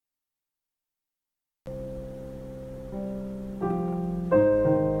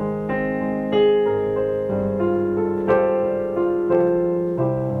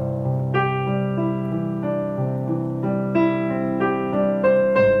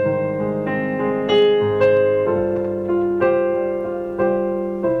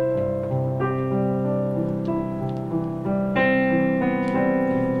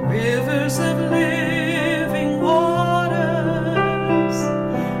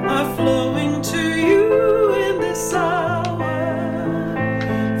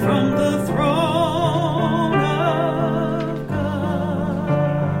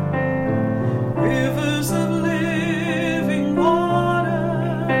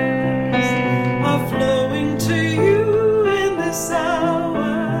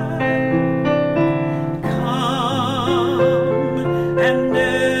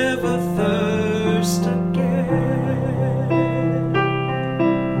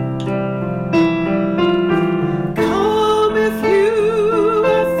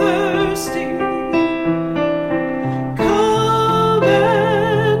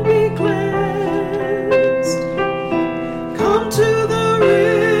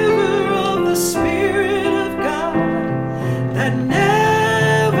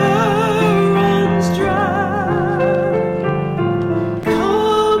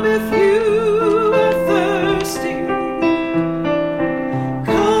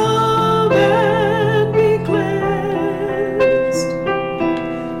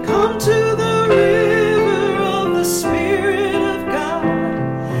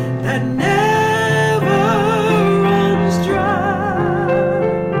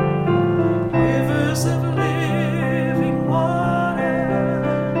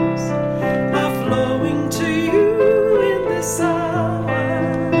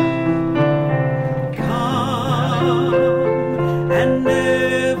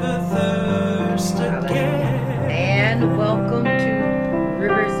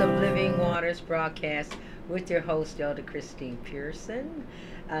First broadcast with your host, Elder Christine Pearson,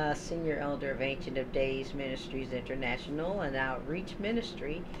 Senior Elder of Ancient of Days Ministries International, an outreach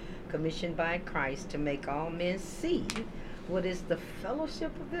ministry commissioned by Christ to make all men see what is the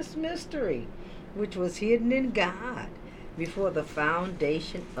fellowship of this mystery, which was hidden in God before the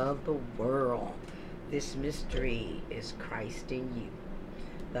foundation of the world. This mystery is Christ in you,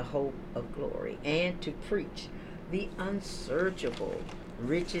 the hope of glory, and to preach the unsearchable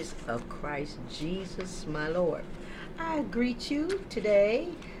riches of Christ Jesus, my Lord. I greet you today.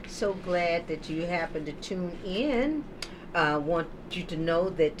 So glad that you happen to tune in. I want you to know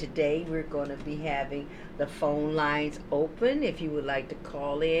that today we're going to be having the phone lines open. If you would like to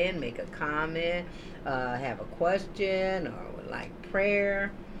call in, make a comment, have a question, or would like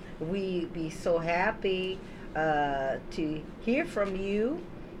prayer, we'd be so happy to hear from you.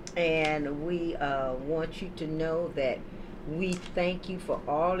 And we want you to know that we thank you for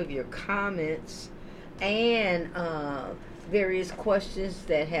all of your comments and various questions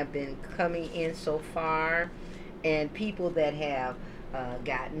that have been coming in so far, and people that have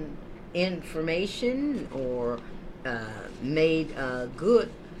gotten information or made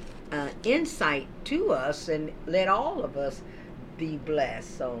good insight to us and let all of us be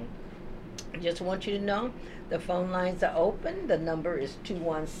blessed. So I just want you to know the phone lines are open. The number is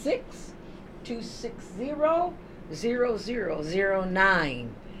 216-260-0009.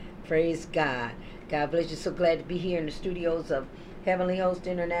 Praise God. God bless you. So glad to be here in the studios of Heavenly Host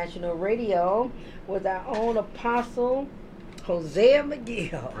International Radio with our own apostle, Hosea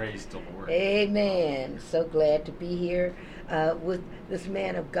McGill. Praise the Lord. Amen. So glad to be here with this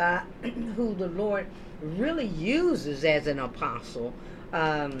man of God who the Lord really uses as an apostle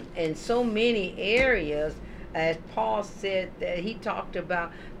in so many areas. As Paul said, that he talked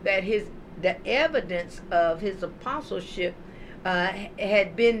about that the evidence of his apostleship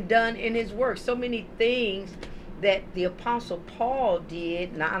had been done in his work. So many things that the Apostle Paul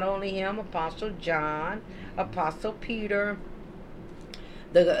did, not only him, Apostle John, Apostle Peter,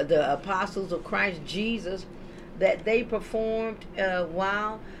 the apostles of Christ Jesus, that they performed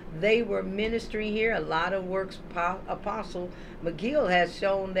while they were ministering here. A lot of works Apostle McGill has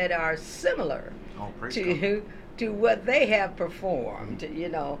shown that are similar to what they have performed. You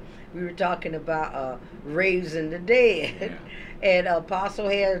know, we were talking about raising the dead, and Apostle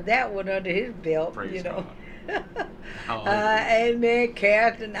has that one under his belt. Praise you know. God. Amen.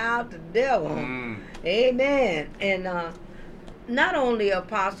 Casting out the devil. Amen. And not only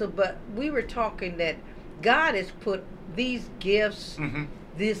apostle, but we were talking that God has put these gifts,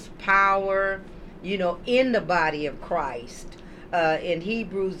 this power, you know, in the body of Christ. In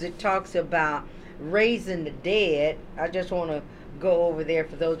Hebrews, it talks about raising the dead. I just want to go over there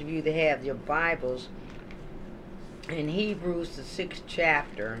for those of you that have your Bibles. In Hebrews, the 6th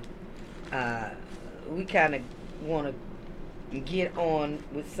chapter, we kind of want to get on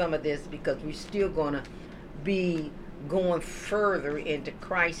with some of this because we're still going to be going further into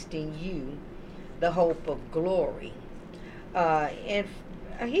Christ in you, the hope of glory. In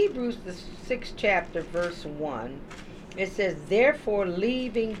Hebrews, the 6th chapter, verse 1, it says, therefore,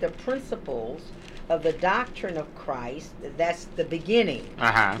 leaving the principles of the doctrine of Christ, that's the beginning,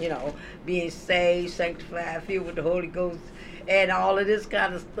 you know, being saved, sanctified, filled with the Holy Ghost, and all of this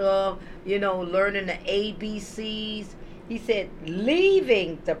kind of stuff, you know, learning the ABCs. He said,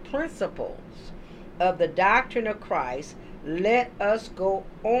 leaving the principles of the doctrine of Christ, let us go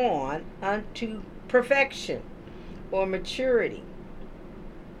on unto perfection or maturity,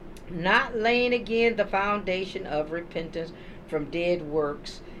 not laying again the foundation of repentance from dead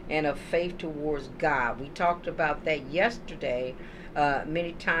works and of faith towards God. We talked about that yesterday.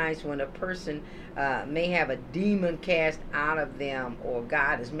 Many times when a person may have a demon cast out of them, or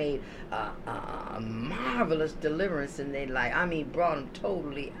God has made a marvelous deliverance in their life, I mean brought them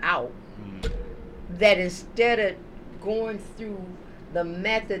totally out, that instead of going through the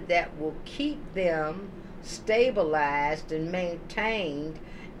method that will keep them stabilized and maintained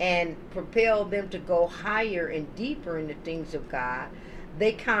and propel them to go higher and deeper in the things of God,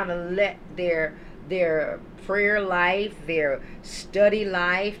 they kind of let their prayer life, their study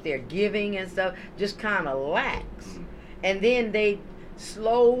life, their giving and stuff just kind of lax. And then they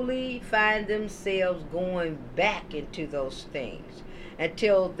slowly find themselves going back into those things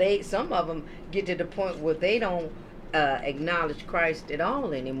until some of them get to the point where they don't acknowledge Christ at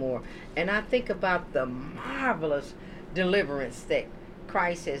all anymore. And I think about the marvelous deliverance that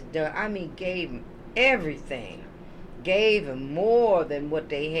Christ has done. I mean, gave them everything. Gave them more than what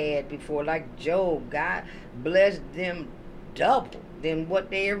they had before. Like Job, God blessed them double than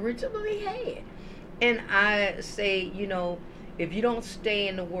what they originally had. And I say, you know, if you don't stay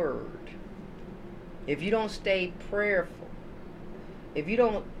in the Word, if you don't stay prayerful, if you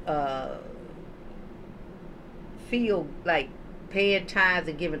don't feel like paying tithes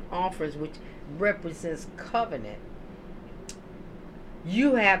and giving offerings, which represents covenant,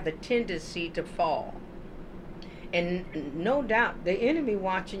 you have the tendency to fall. And no doubt the enemy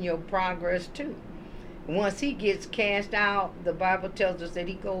watching your progress too. Once he gets cast out, the Bible tells us that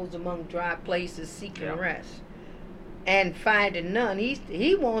he goes among dry places seeking rest and finding none.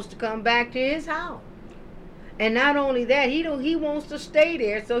 He wants to come back to his house. And not only that, he wants to stay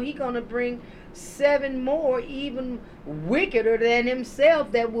there, so he's going to bring 7 more even wickeder than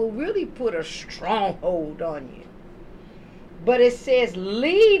himself that will really put a stronghold on you. But it says,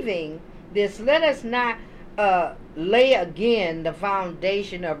 leaving this, let us not lay again the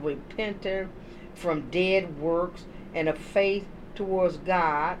foundation of repentance from dead works and of faith towards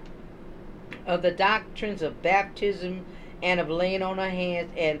God, of the doctrines of baptism and of laying on of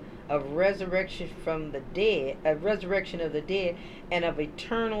hands, and of resurrection from the dead, of resurrection of the dead, and of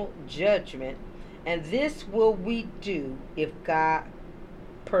eternal judgment. And this will we do if God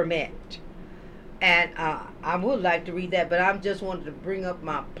permit. And I would like to read that, but I just wanted to bring up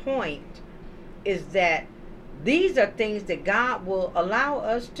my point, is that these are things that God will allow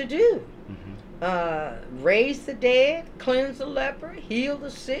us to do. Raise the dead, cleanse the leper, heal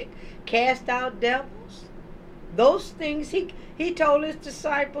the sick, cast out devils. Those things he told his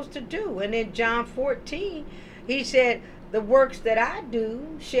disciples to do. And in John 14, he said, the works that I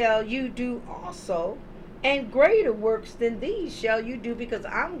do shall you do also, and greater works than these shall you do, because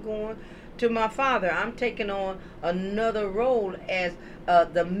I'm going to my Father. I'm taking on another role as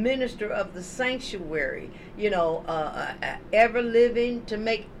the minister of the sanctuary, ever living to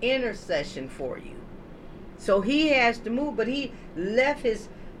make intercession for you. So he has to move, but he left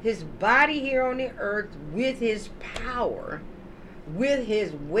his body here on the earth with his power, with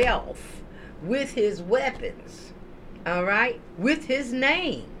his wealth, with his weapons, all right, with his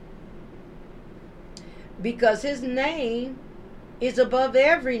name, because his name is above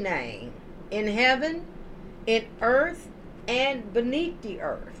every name, in heaven, in earth, and beneath the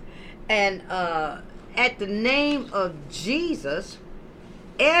earth. And at the name of Jesus,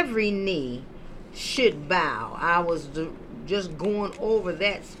 every knee should bow. I was just going over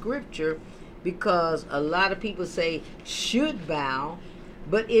that scripture because a lot of people say should bow,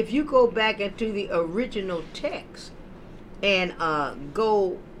 but if you go back into the original text and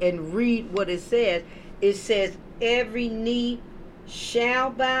go and read what it says every knee shall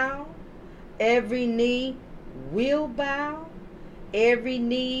bow, every knee will bow, every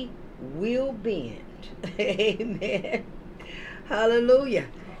knee will bend. Amen. Hallelujah.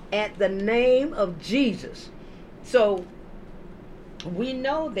 At the name of Jesus. So we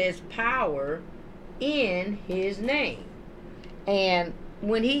know there's power in his name. And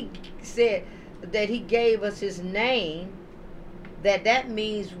when he said that he gave us his name, that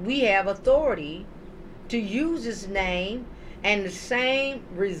means we have authority to use his name, and the same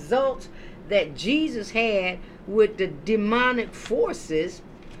results that Jesus had with the demonic forces,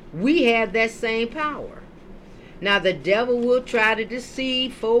 we have that same power. Now the devil will try to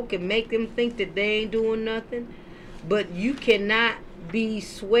deceive folk and make them think that they ain't doing nothing, but you cannot be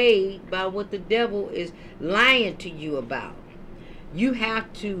swayed by what the devil is lying to you about. You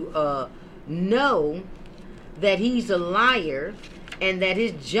have to know that he's a liar and that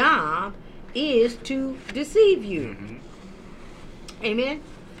his job is to deceive you. Amen.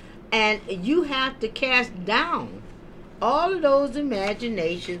 And you have to cast down all of those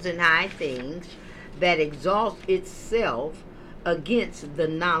imaginations and high things that exalt itself against the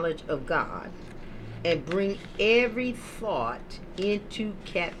knowledge of God, and bring every thought into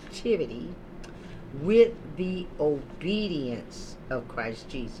captivity with the obedience of Christ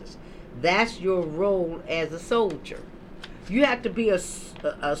Jesus. That's your role as a soldier. You have to be a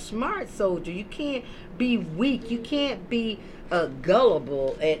smart soldier. You can't be weak. You can't be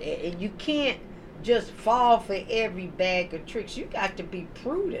gullible, and you can't just fall for every bag of tricks. You got to be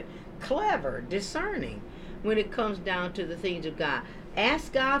prudent, clever, discerning when it comes down to the things of God.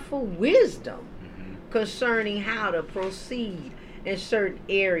 Ask God for wisdom concerning how to proceed in certain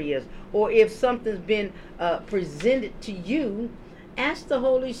areas, or if something's been presented to you, ask the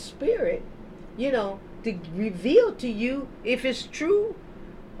Holy Spirit, to reveal to you if it's true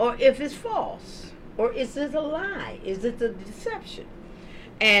or if it's false, or is it a lie, is it a deception,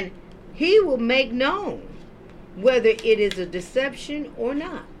 and he will make known whether it is a deception or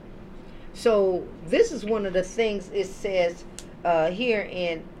not. So this is one of the things it says here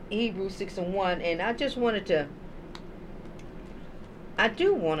in Hebrews 6:1, and I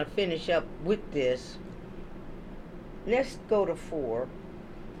do want to finish up with this. Let's go to 4.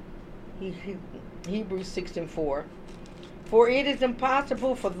 Hebrews 6:4. For it is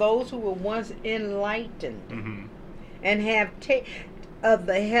impossible for those who were once enlightened and have of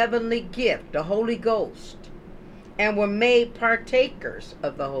the heavenly gift, the Holy Ghost, and were made partakers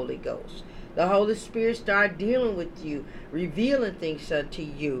of the Holy Ghost. The Holy Spirit started dealing with you, revealing things unto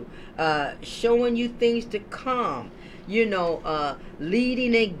you, showing you things to come,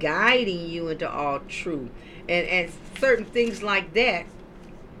 leading and guiding you into all truth. And certain things like that.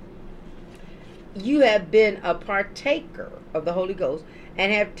 You have been a partaker of the Holy Ghost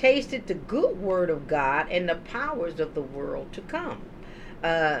and have tasted the good word of God and the powers of the world to come.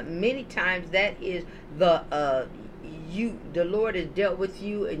 Many times that is the Lord has dealt with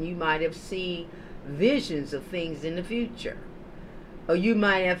you, and you might have seen visions of things in the future, or you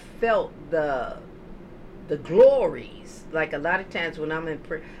might have felt the glories. Like a lot of times when I'm in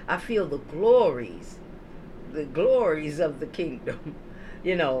prayer, I feel the glories of the kingdom,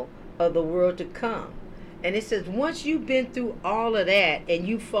 of the world to come. And it says once you've been through all of that and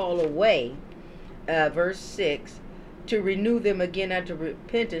you fall away, verse 6, to renew them again unto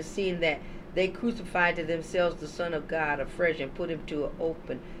repentance, seeing that they crucified to themselves the Son of God afresh and put him to an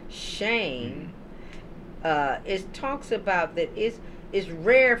open shame. It talks about that it's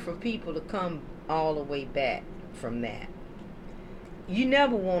rare for people to come all the way back from that. You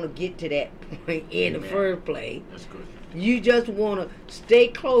never want to get to that point in the first place. That's good. You just want to stay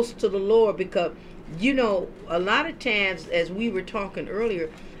close to the Lord, because a lot of times, as we were talking earlier,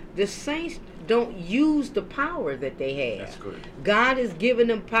 the saints don't use the power that they have. That's good. God has given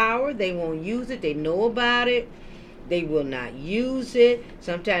them power. They won't use it. They know about it. They will not use it.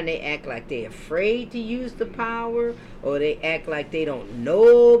 Sometimes they act like they're afraid to use the power, or they act like they don't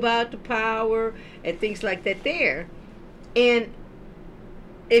know about the power and things like that there. And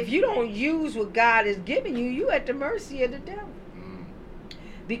if you don't use what God has given you, you're at the mercy of the devil.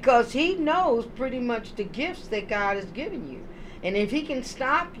 Because he knows pretty much the gifts that God has given you. And if he can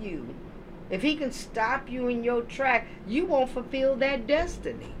stop you, in your track, you won't fulfill that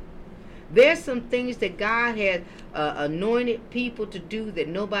destiny. There's some things that God has anointed people to do that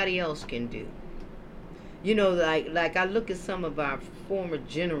nobody else can do. Like I look at some of our former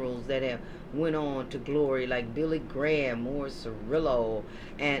generals that have went on to glory, like Billy Graham, Morris Cirillo,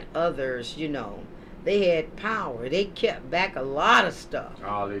 and others. They had power. They kept back a lot of stuff.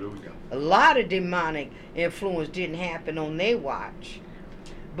 Hallelujah. A lot of demonic influence didn't happen on their watch.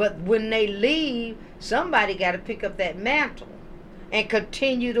 But when they leave, somebody got to pick up that mantle and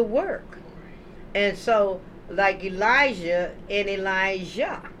continue to work. And so, like Elijah and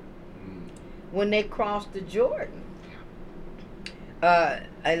Elijah, when they crossed the Jordan,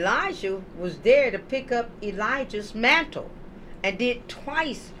 Elijah was there to pick up Elijah's mantle and did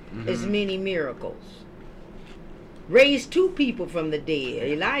twice as many miracles. Raised 2 people from the dead.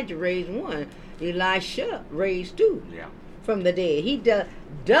 Elijah raised 1. Elisha raised 2 from the dead. He does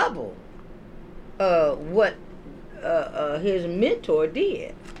double what his mentor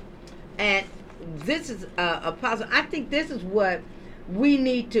did. And this is apostle. I think this is what we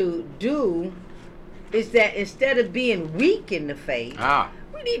need to do, is that instead of being weak in the faith,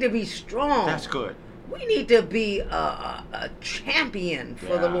 we need to be strong. That's good. We need to be a champion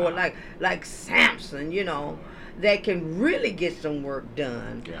for the Lord, like Samson, that can really get some work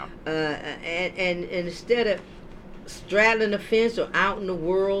done. And instead of straddling the fence or out in the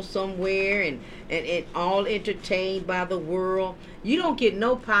world somewhere and all entertained by the world, you don't get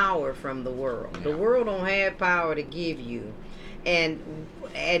no power from the world. The world don't have power to give you. And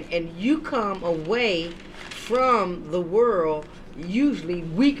you come away from the world usually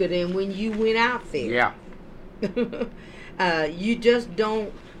weaker than when you went out there. You just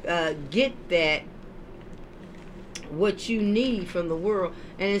don't get that what you need from the world.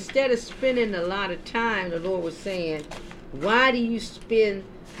 And instead of spending a lot of time, the Lord was saying, why do you spend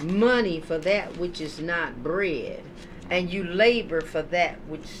money for that which is not bread, and you labor for that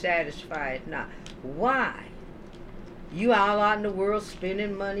which satisfies not? Why? You all out in the world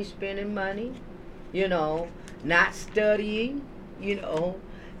spending money, not studying,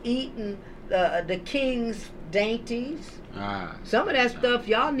 eating the king's dainties. Some of that stuff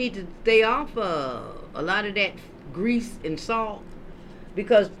y'all need to stay off of. A lot of that grease and salt,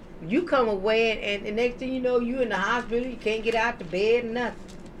 because you come away and the next thing you know, you in the hospital. You can't get out the bed, nothing.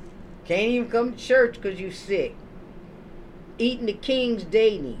 Can't even come to church because you're sick. Eating the king's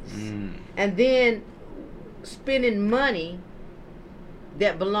dainties, and then spending money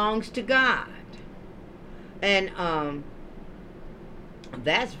that belongs to God. And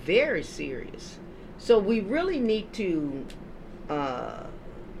that's very serious. So we really need to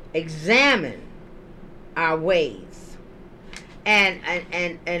examine our ways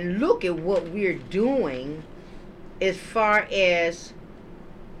and look at what we're doing as far as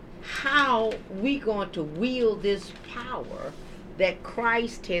how we going to wield this power that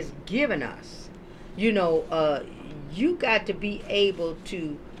Christ has given us. You know, you got to be able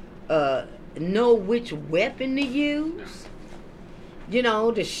to know which weapon to use. You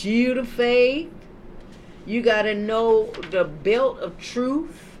know, the shield of faith. You got to know the belt of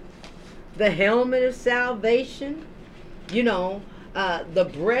truth, the helmet of salvation, you know, the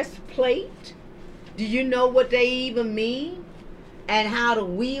breastplate. Do you know what they even mean? And how to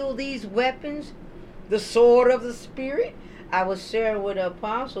wield these weapons? The sword of the Spirit. I was sharing with an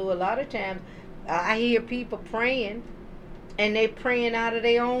apostle, a lot of times I hear people praying and they praying out of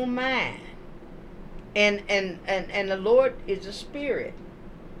their own mind. And the Lord is a spirit.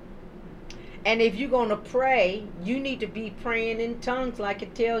 And if you're going to pray, you need to be praying in tongues like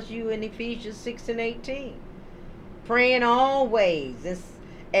it tells you in Ephesians 6 and 18. Praying always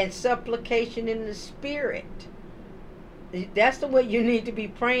and supplication in the Spirit. That's the way you need to be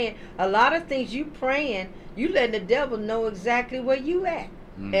praying. A lot of things you praying, you letting the devil know exactly where you at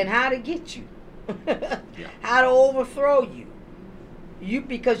and how to get you. How to overthrow you.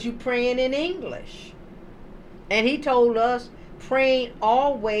 Because you praying in English. And he told us, praying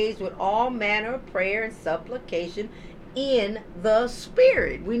always with all manner of prayer and supplication in the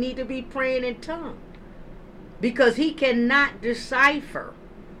Spirit. We need to be praying in tongues. Because he cannot decipher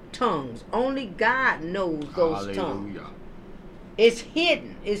tongues. Only God knows those tongues. It's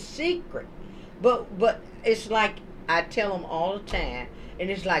hidden. It's secret. But it's like, I tell them all the time, and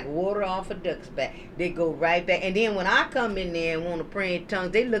it's like water off a duck's back. They go right back. And then when I come in there and want to pray in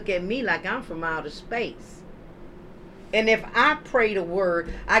tongues, they look at me like I'm from outer space. And if I pray the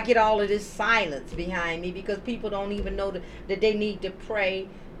word, I get all of this silence behind me because people don't even know that they need to pray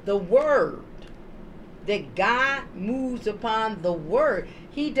the word. That God moves upon the word.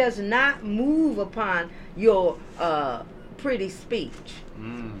 He does not move upon your pretty speech.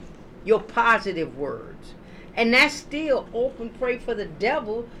 Your positive words. And that's still open prey for the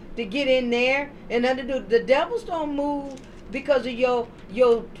devil to get in there and underdo. The devils don't move because of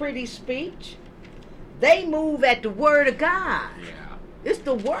your pretty speech. They move at the word of God. Yeah. It's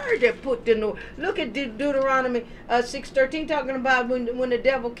the word that put the... Look at Deuteronomy 6:13 talking about when the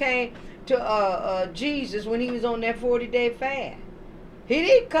devil came to Jesus when he was on that 40-day fast. He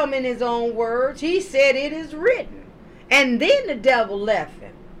didn't come in his own words. He said it is written. And then the devil left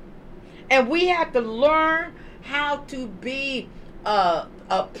him. And we have to learn how to be a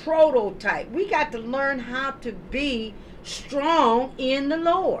prototype. We got to learn how to be strong in the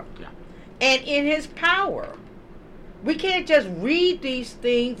Lord. Yeah. And in his power. We can't just read these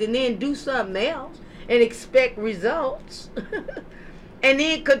things and then do something else and expect results. And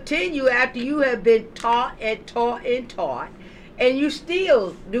then continue after you have been taught and taught and taught, and you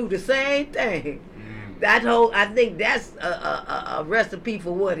still do the same thing. I think that's a recipe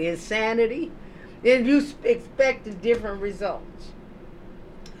for what? Insanity? And you expect different results.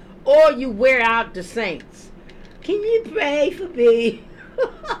 Or you wear out the saints. Can you pray for me?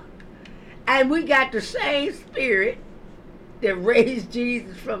 And we got the same spirit that raised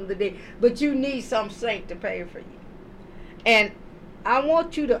Jesus from the dead. But you need some saint to pray for you. And I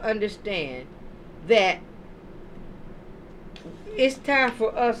want you to understand that it's time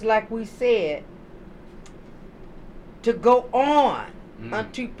for us, like we said, to go on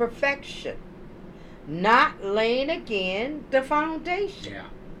unto perfection. Not laying again the foundation. Yeah.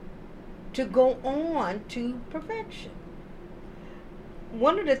 To go on to perfection.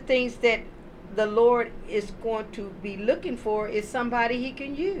 One of the things that the Lord is going to be looking for is somebody he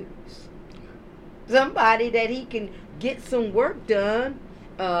can use. Somebody that he can get some work done.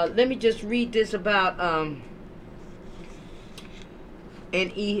 Let me just read this about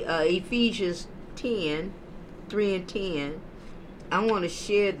in Ephesians 10, 3 and 10. I want to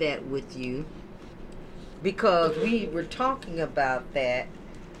share that with you because we were talking about that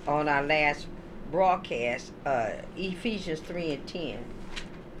on our last broadcast, Ephesians 3 and 10.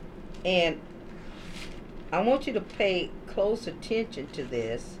 And I want you to pay close attention to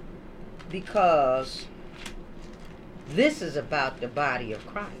this because this is about the body of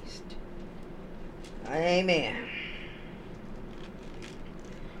Christ. Amen.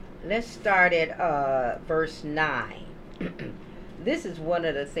 Let's start at verse 9. This is one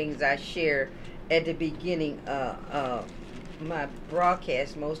of the things I share at the beginning of my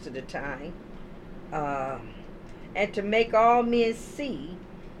broadcast most of the time. And to make all men see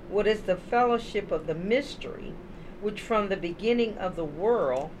what is the fellowship of the mystery, which from the beginning of the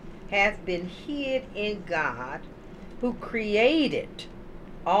world hath been hid in God, who created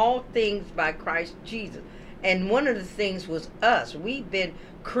all things by Christ Jesus. And one of the things was us. We've been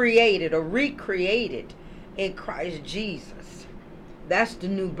created or recreated in Christ Jesus. That's the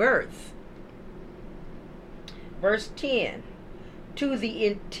new birth. Verse 10. To the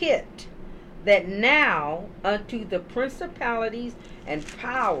intent that now unto the principalities and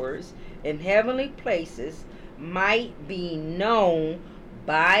powers in heavenly places might be known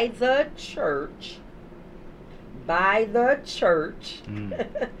by the church,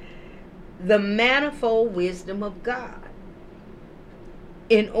 the manifold wisdom of God.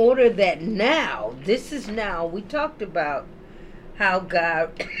 In order that now, this is now, we talked about how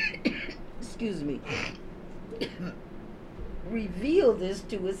God, excuse me, revealed this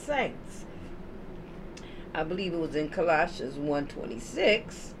to his saints. I believe it was in Colossians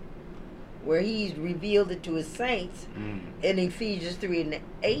 1:26, where he's revealed it to his saints, in Ephesians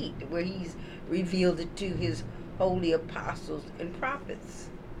 3:8, where he's revealed it to his holy apostles and prophets.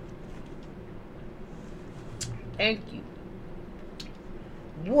 Thank you.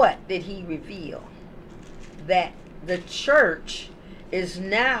 What did he reveal? That the church is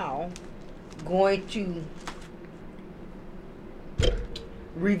now going to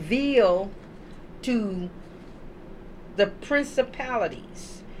reveal to the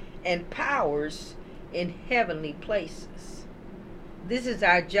principalities and powers in heavenly places. This is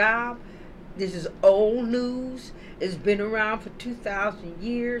our job. This is old news. It's been around for 2,000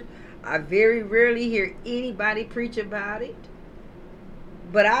 years. I very rarely hear anybody preach about it.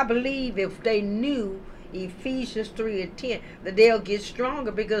 But I believe if they knew Ephesians 3:10, that they'll get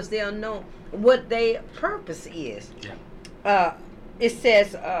stronger because they'll know what their purpose is. Yeah. It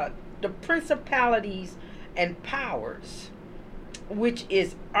says the principalities and powers, which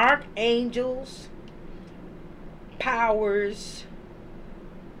is archangels, powers,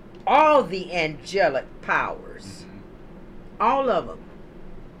 all the angelic powers, all of them.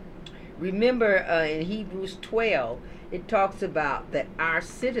 Remember in Hebrews 12, it talks about that our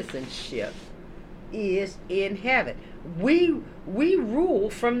citizenship is in heaven. We rule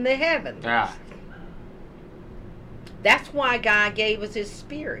from the heavens. Yeah. That's why God gave us his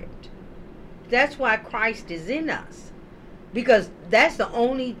spirit. That's why Christ is in us. Because that's the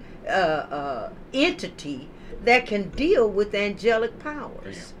only entity that can deal with angelic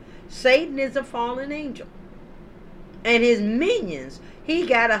powers. Yeah. Satan is a fallen angel. And his minions, he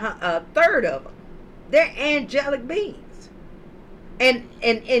got a third of them. They're angelic beings. And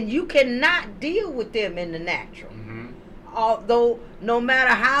you cannot deal with them in the natural. Although, no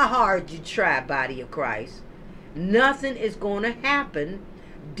matter how hard you try, body of Christ, nothing is going to happen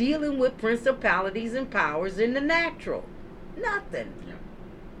dealing with principalities and powers in the natural. Nothing.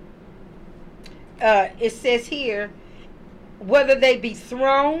 Yeah. It says here, whether they be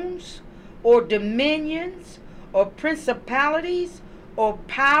thrones or dominions or principalities or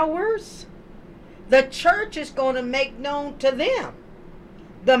powers, the church is going to make known to them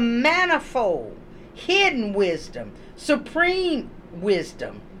the manifold, hidden wisdom, supreme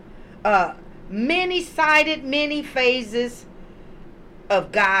wisdom, many-sided, many phases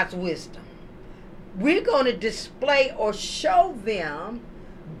of God's wisdom. We're going to display or show them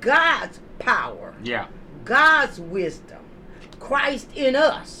God's power, Yeah. God's wisdom, Christ in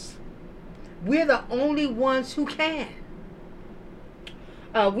us. We're the only ones who can.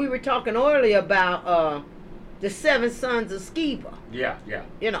 We were talking earlier about the 7 sons of Sceva. Yeah. Yeah.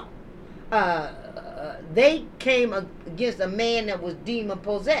 You know, they came against a man that was demon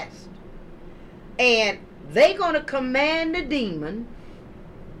possessed, and they gonna command the demon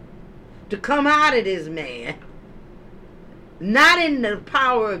to come out of this man, not in the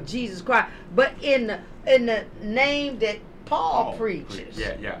power of Jesus Christ, but in the name that Paul preaches.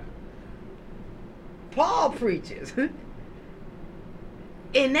 Yeah. Paul preaches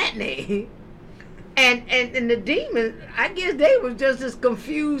in that name. And the demons, I guess they were just as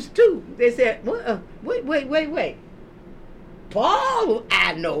confused too. They said, wait. Paul,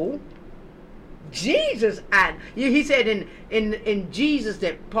 I know. Jesus, he said in Jesus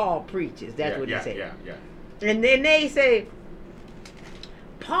that Paul preaches. That's what he said. Yeah. And then they say,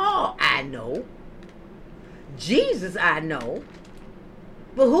 Paul, I know. Jesus, I know.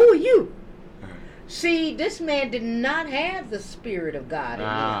 But who are you? See, this man did not have the Spirit of God in him.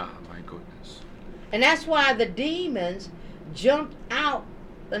 My goodness. And that's why the demons jumped out.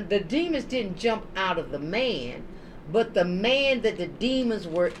 The demons didn't jump out of the man, but the man that the demons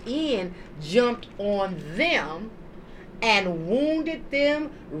were in jumped on them and wounded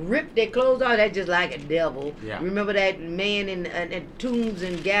them, ripped their clothes off. That's just like a devil. Yeah. Remember that man in Tombs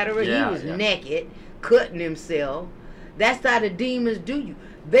and Gadara? Yeah, He was yeah. naked, cutting himself. That's how the demons do you.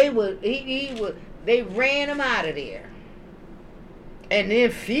 They ran him out of there. And then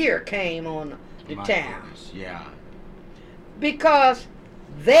fear came on the My town. goodness. Yeah. Because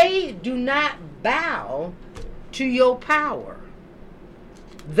they do not bow to your power.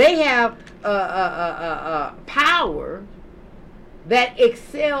 They have power that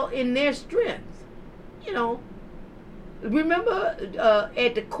excel in their strength. You know, remember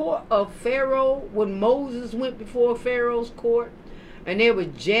at the court of Pharaoh when Moses went before Pharaoh's court, and there was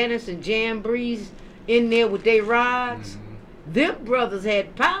Janus and Jambres in there with their rods. Mm-hmm. Them brothers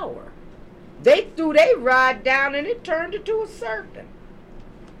had power. They threw their rod down and it turned into a serpent.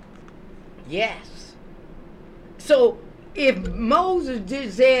 Yes. So if Moses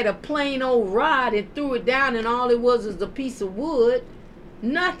just had a plain old rod and threw it down and all it was a piece of wood,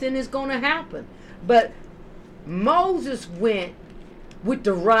 nothing is going to happen. But Moses went with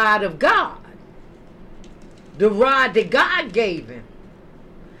the rod of God. The rod that God gave him.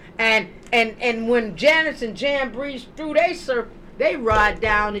 And when Janus and Jambres threw they rod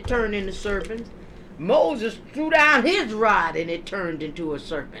down, it turned into serpents. Moses threw down his rod and it turned into a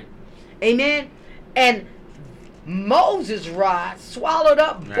serpent. Amen. And Moses' rod swallowed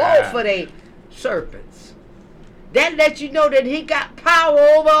up both of they serpents. That lets you know that he got power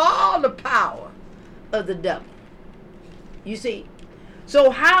over all the power of the devil. You see? So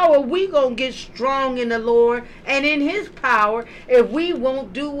how are we going to get strong in the Lord and in his power if we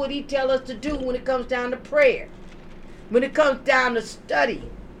won't do what he tells us to do when it comes down to prayer? When it comes down to study?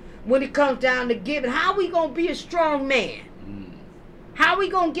 When it comes down to giving? How are we going to be a strong man? How are we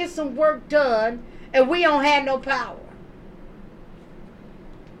going to get some work done and we don't have no power?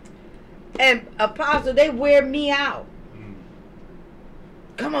 And Apostle, they wear me out.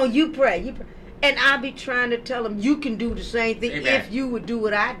 Come on, you pray. You pray. And I be trying to tell them, you can do the same thing. Amen. If you would do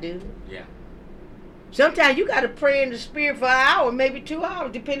what I do. Yeah. Sometimes you got to pray in the Spirit for an hour, maybe 2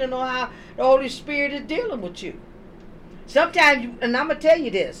 hours, depending on how the Holy Spirit is dealing with you. Sometimes, and I'm going to tell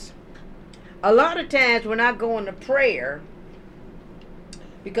you this. A lot of times when I go into prayer,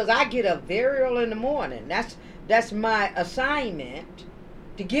 because I get up very early in the morning. That's my assignment,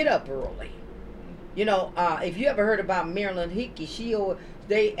 to get up early. You know, if you ever heard about Marilyn Hickey,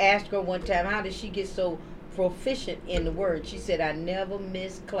 they asked her one time, how did she get so proficient in the word? She said, I never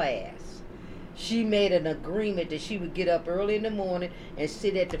missed class. She made an agreement that she would get up early in the morning and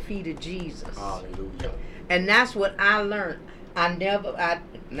sit at the feet of Jesus. Hallelujah. And that's what I learned. Not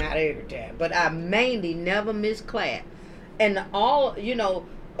every time, but I mainly never missed class. And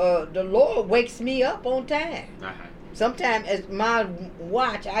the Lord wakes me up on time. Uh-huh. Sometimes as my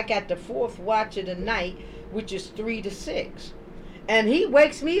watch, I got the fourth watch of the night, which is 3 to 6. And he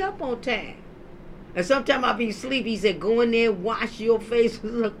wakes me up on time. And sometimes I'll be asleep. He said, go in there, wash your face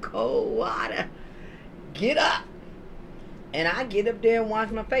with the cold water. Get up. And I get up there and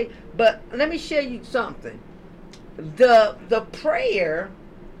wash my face. But let me show you something. The prayer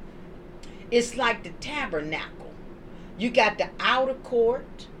is like the tabernacle. You got the outer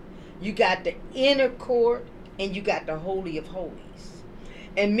court, you got the inner court, and you got the Holy of Holies.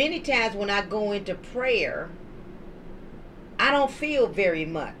 And many times when I go into prayer, I don't feel very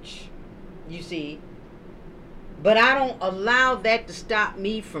much, you see. But I don't allow that to stop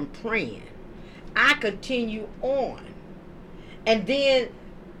me from praying. I continue on. And then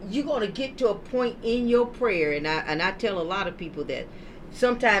you're going to get to a point in your prayer, and I tell a lot of people that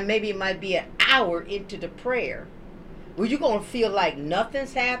sometimes maybe it might be an hour into the prayer where you're going to feel like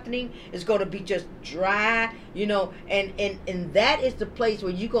nothing's happening. It's going to be just dry, and that is the place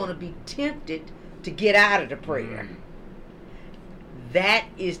where you're going to be tempted to get out of the prayer. That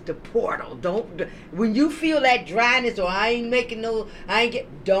is the portal. When you feel that dryness, or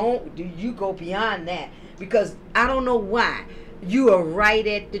don't you go beyond that, because I don't know why. You are right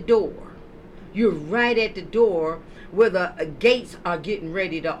at the door. You're right at the door where the gates are getting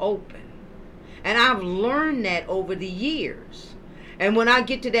ready to open. And I've learned that over the years. And when I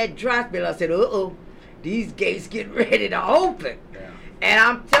get to that dry spell, I said, these gates get ready to open. Yeah. And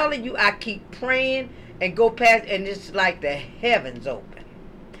I'm telling you, I keep praying and go past, and it's like the heavens open.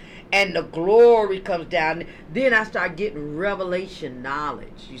 And the glory comes down. Then I start getting revelation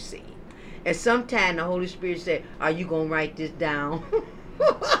knowledge, you see. And sometimes the Holy Spirit said, are you going to write this down?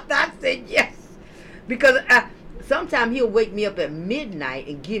 I said, yes. Because sometimes he'll wake me up at midnight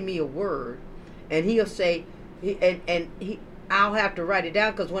and give me a word. And he'll say, I'll have to write it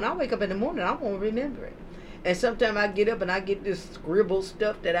down, because when I wake up in the morning, I won't remember it. And sometimes I get up and I get this scribble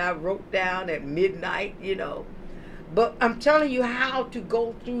stuff that I wrote down at midnight, But I'm telling you how to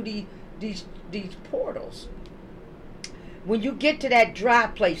go through these portals. When you get to that dry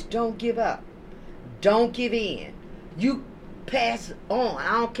place, don't give up. Don't give in. You pass on.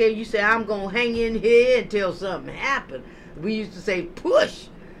 I don't care. You say, I'm going to hang in here until something happens. We used to say, push.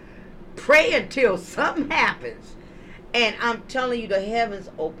 pray until something happens. And I'm telling you, the heavens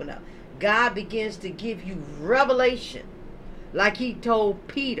open up. God begins to give you revelation. Like he told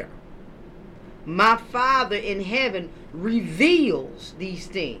Peter, my Father in heaven reveals these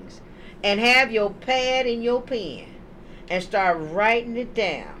things. And have your pad and your pen and start writing it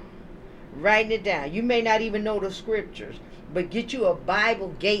down. Writing it down. You may not even know the scriptures, but get you a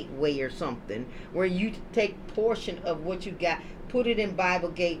Bible gateway or something where you take portion of what you got, put it in Bible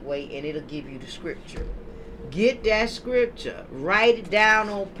gateway, and it'll give you the scripture. Get that scripture. Write it down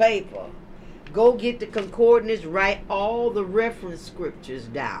on paper. Go get the concordance. Write all the reference scriptures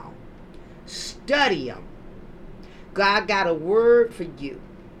down. Study them. God got a word for you.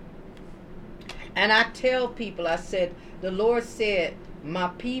 And I tell people, I said, the Lord said, my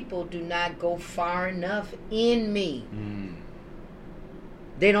people do not go far enough in me.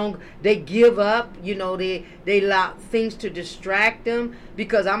 They give up, they allow things to distract them.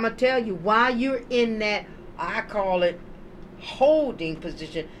 Because I'm going to tell you, while you're in that, I call it holding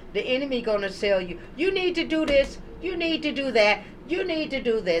position, the enemy going to tell you, you need to do this, you need to do that, you need to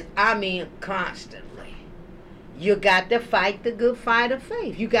do this. I mean, constantly. You got to fight the good fight of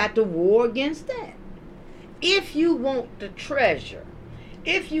faith. You got to war against that. If you want the treasure,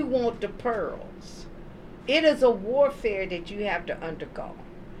 if you want the pearls, it is a warfare that you have to undergo.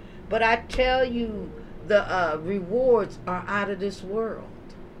 But I tell you, the rewards are out of this world.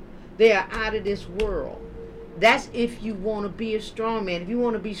 They are out of this world. That's if you want to be a strong man. If you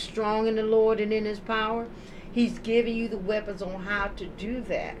want to be strong in the Lord and in his power, he's giving you the weapons on how to do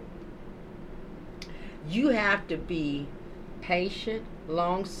that. You have to be patient,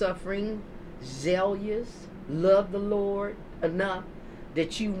 long-suffering, zealous, love the Lord enough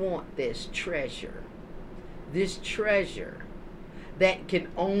that you want this treasure that can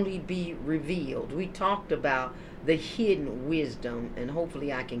only be revealed. We talked about the hidden wisdom, and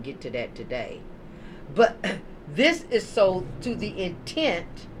hopefully I can get to that today. But this is so to the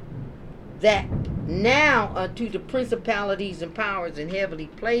intent that now unto the principalities and powers in heavenly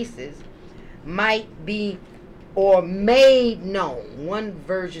places might be or made known. One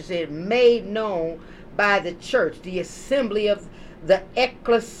version said made known by the church, the assembly of the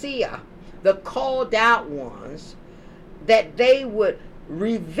ecclesia, the called out ones, that they would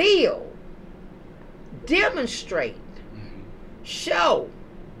reveal, demonstrate, show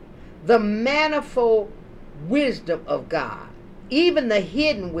the manifold wisdom of God. Even the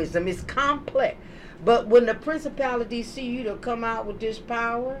hidden wisdom is complex. But when the principalities see you to come out with this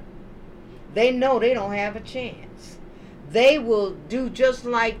power, they know they don't have a chance. They will do just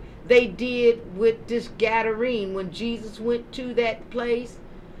like they did with this Gadarene when Jesus went to that place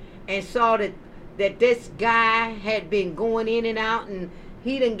and saw that this guy had been going in and out, and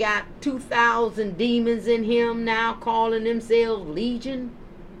he done got 2,000 demons in him now, calling themselves Legion.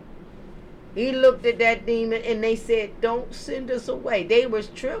 He looked at that demon and they said, don't send us away. They was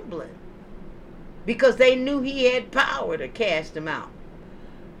trembling because they knew he had power to cast them out.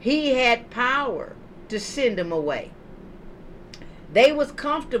 He had power to send them away. They was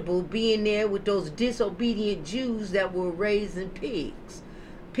comfortable being there with those disobedient Jews that were raising pigs.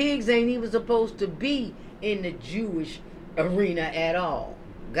 Pigs ain't even supposed to be in the Jewish arena at all.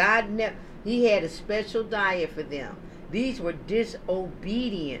 God never, he had a special diet for them. These were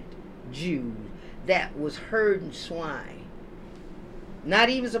disobedient Jews that was herding swine. Not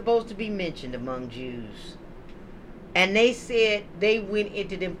even supposed to be mentioned among Jews. And they said they went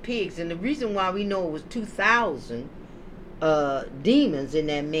into them pigs. And the reason why we know it was 2,000 demons in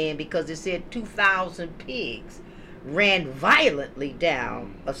that man, because it said 2,000 pigs ran violently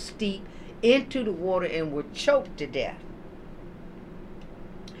down a steep into the water and were choked to death.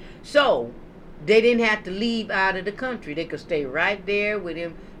 So they didn't have to leave out of the country. They could stay right there with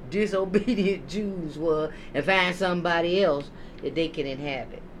them disobedient Jews were and find somebody else that they can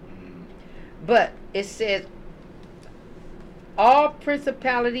inhabit. But it says, all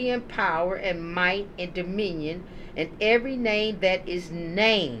principality and power and might and dominion and every name that is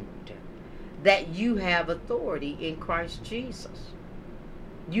named, that you have authority in Christ Jesus.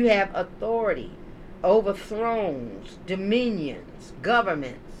 You have authority over thrones, dominions,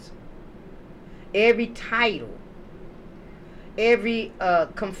 governments, every title, every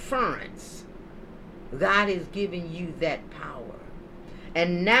conference. God has given you that power.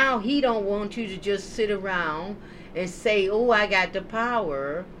 And now he don't want you to just sit around and say, oh, I got the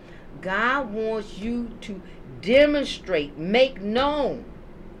power. God wants you to demonstrate, make known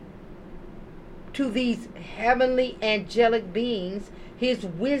to these heavenly angelic beings his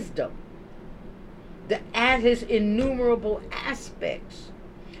wisdom, his innumerable aspects.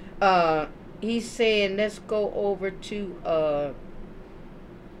 He's saying, let's go over to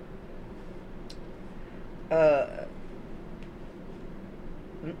uh,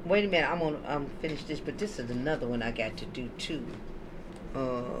 wait a minute, I'm finish this, but this is another one I got to do too.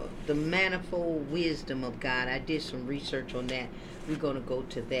 The manifold wisdom of God. I did some research on that. We're going to go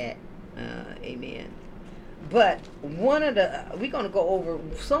to that. Amen. But we're going to go over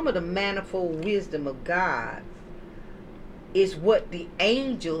some of the manifold wisdom of God is what the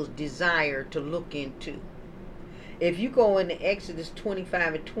angels desire to look into. If you go into Exodus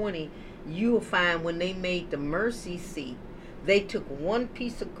 25 and 20, you'll find when they made the mercy seat, they took one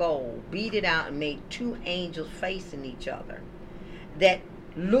piece of gold, beat it out, and made two angels facing each other that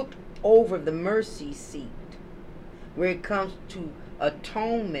looked over the mercy seat where it comes to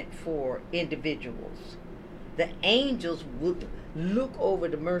atonement for individuals. The angels would look over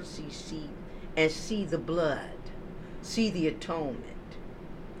the mercy seat and see the blood, see the atonement.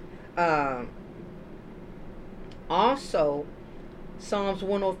 Also, Psalms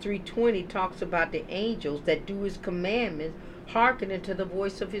 103:20 talks about the angels that do his commandments, hearkening to the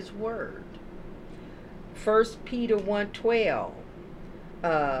voice of his word. 1 Peter 1:12,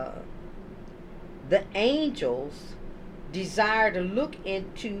 the angels desire to look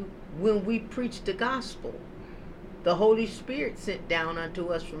into when we preach the gospel. The Holy Spirit sent down unto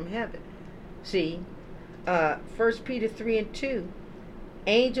us from heaven. See, 1 Peter 3 and 2,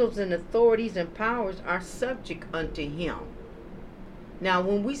 angels and authorities and powers are subject unto him. Now,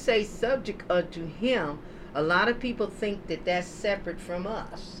 when we say subject unto him, a lot of people think that that's separate from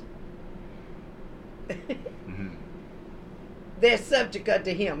us. Mm-hmm. They're subject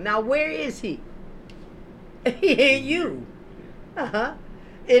unto him. Now, where is he? In you.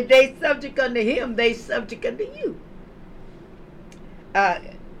 If they subject unto him, they subject unto you.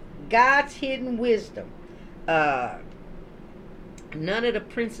 God's hidden wisdom. None of the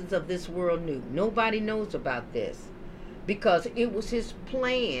princes of this world knew. Nobody knows about this, because it was his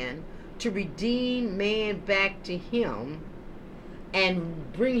plan to redeem man back to him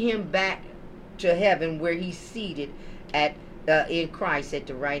and bring him back to heaven where he's seated at in Christ at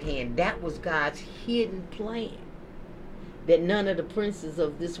the right hand. That was God's hidden plan that none of the princes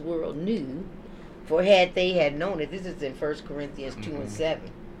of this world knew, for had they had known it, this is in 1 Corinthians 2 and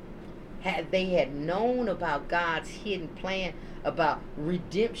 7, had they had known about God's hidden plan about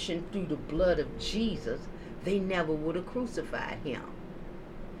redemption through the blood of Jesus, they never would have crucified him,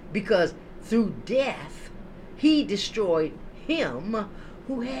 because through death he destroyed him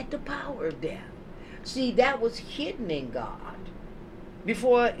who had the power of death. See, that was hidden in God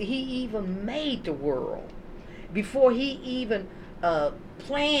before he even made the world, before he even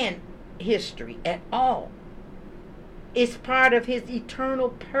planned history at all. It's part of his eternal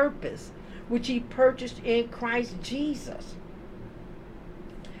purpose, which he purchased in Christ Jesus.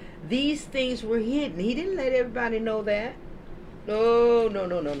 These things were hidden. He didn't let everybody know that. No.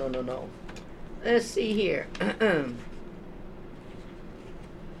 Let's see here.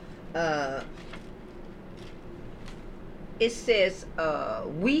 It says,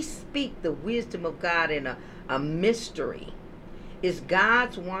 we speak the wisdom of God in a mystery. It's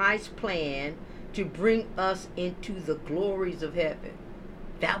God's wise plan to bring us into the glories of heaven.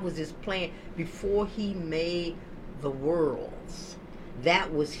 That was his plan before he made the worlds.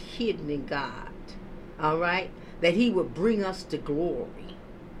 That was hidden in God. All right? That he would bring us to glory.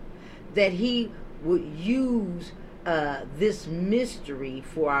 That he would use this mystery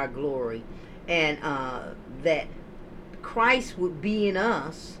for our glory. And that Christ would be in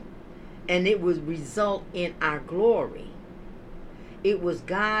us, and it would result in our glory. It was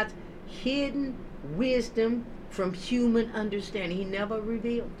God's hidden wisdom from human understanding. He never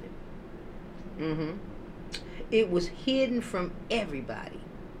revealed it. It was hidden from everybody.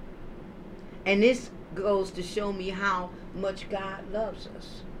 And this goes to show me how much God loves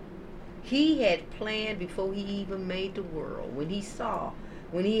us. He had planned before he even made the world. When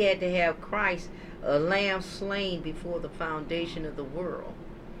he had to have Christ, a lamb slain before the foundation of the world,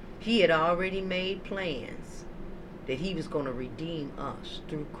 he had already made plans that he was going to redeem us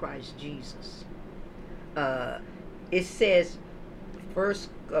through Christ Jesus. It says, 1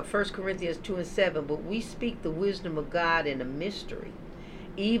 Corinthians 2 and 7, but we speak the wisdom of God in a mystery,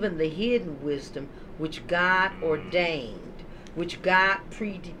 even the hidden wisdom which God ordained, which God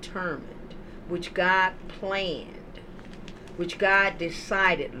predetermined, which God planned, which God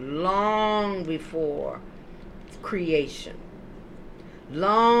decided long before creation,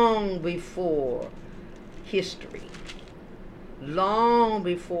 long before history, long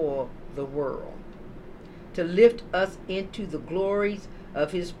before the world, to lift us into the glories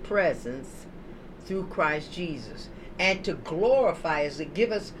of his presence through Christ Jesus, and to glorify us, to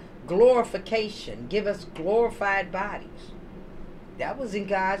give us glorification, give us glorified bodies. That was in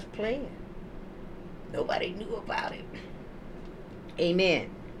God's plan. Nobody knew about it. Amen.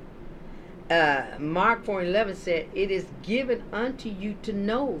 Mark 4:11 said, "It is given unto you to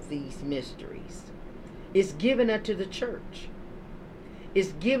know these mysteries." It's given unto the church.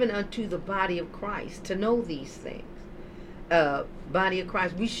 It's given unto the body of Christ to know these things. Body of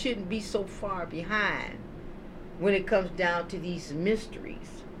Christ, we shouldn't be so far behind when it comes down to these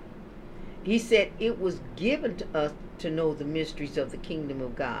mysteries. He said it was given to us to know the mysteries of the kingdom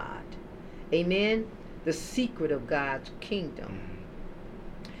of God. Amen. The secret of God's kingdom.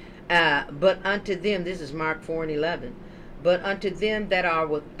 But unto them, this is Mark 4:11, but unto them that are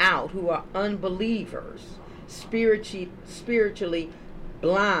without, who are unbelievers, spiritually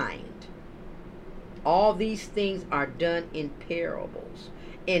blind, all these things are done in parables,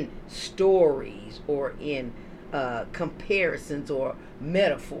 in stories, or in comparisons or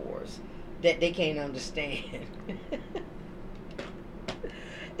metaphors that they can't understand.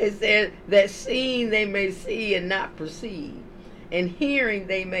 It says that seeing they may see and not perceive, and hearing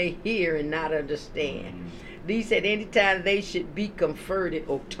they may hear and not understand. He said anytime they should be converted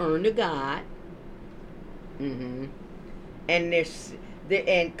or turn to God, and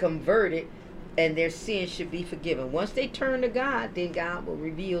and converted, and their sins should be forgiven. Once they turn to God, then God will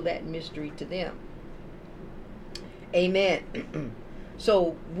reveal that mystery to them. Amen.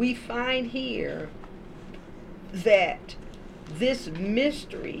 So we find here that this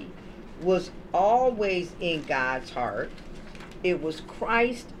mystery was always in God's heart. It was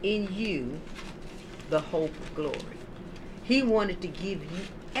Christ in you, the hope of glory. He wanted to give you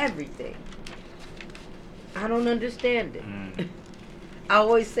everything. I don't understand it. I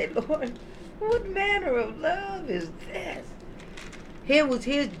always say, Lord, what manner of love is this? Here was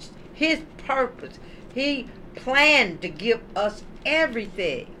his purpose. He planned to give us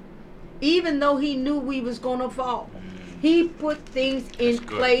everything. Even though he knew we was going to fall. He put things in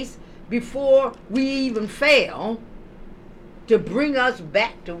place before we even fell to bring us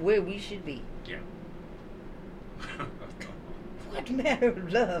back to where we should be. Yeah. What manner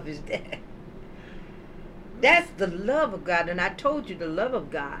of love is that? That's the love of God. And I told you the love of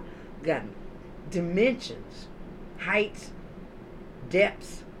God got dimensions, heights,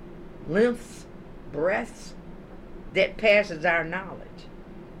 depths, lengths, breadths that passes our knowledge.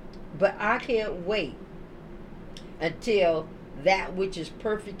 But I can't wait until that which is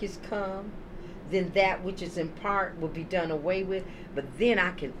perfect is come. Then that which is in part will be done away with. But then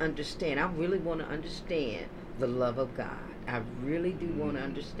I can understand. I really want to understand the love of God. I really do want to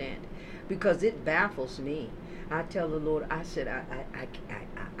understand it. Because it baffles me. I tell the Lord, I said,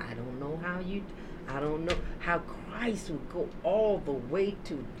 I don't know I don't know how Christ would go all the way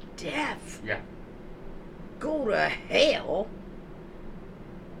to death. Yeah. Go to hell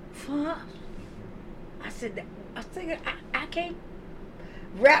for us. I said, I can't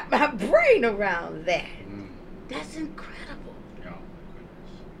wrap my brain around that. That's incredible. Yeah.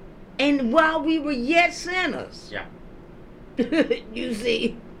 And while we were yet sinners. Yeah. You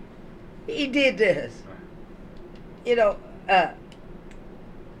see, he did this.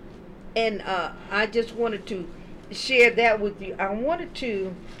 And I just wanted to share that with you. I wanted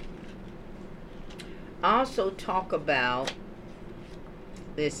to also talk about,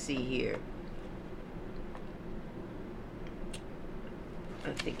 let's see here.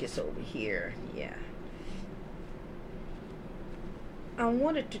 I think it's over here. Yeah. I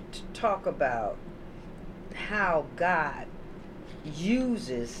wanted to talk about how God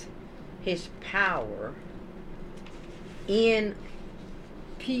uses his power in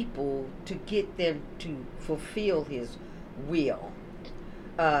people to get them to fulfill his will.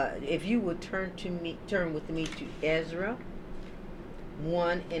 If you would turn with me to Ezra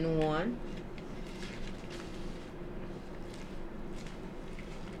 1:1.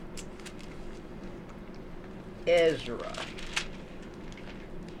 Ezra.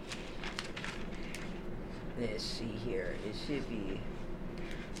 Let's see here. It should be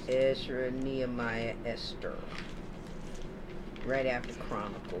Ezra, Nehemiah, Esther. Right after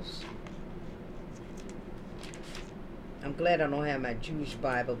Chronicles. I'm glad I don't have my Jewish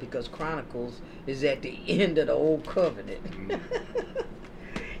Bible because Chronicles is at the end of the Old Covenant.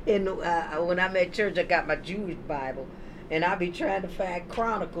 And when I'm at church, I got my Jewish Bible. And I'll be trying to find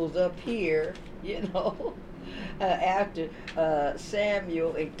Chronicles up here, after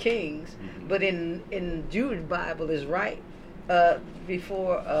Samuel and Kings. But in Jewish Bible is right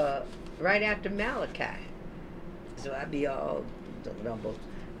before, right after Malachi. So I'd be all dumbo.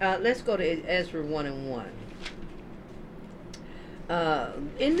 Let's go to Ezra 1:1.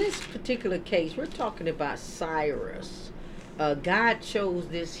 In this particular case, we're talking about Cyrus. God chose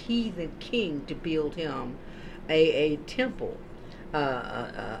this heathen king to build him a temple,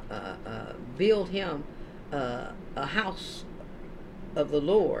 build him a house of the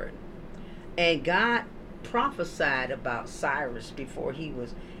Lord. And God prophesied about Cyrus before he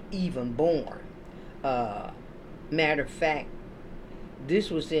was even born. Matter of fact, this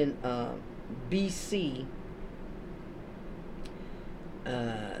was in BC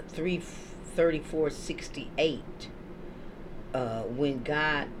 334-68, when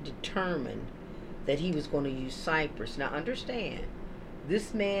God determined that he was going to use Cyprus. Now understand,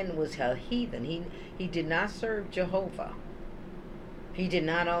 this man was a heathen. He did not serve Jehovah. He did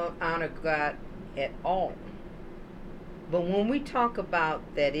not honor God at all. But when we talk about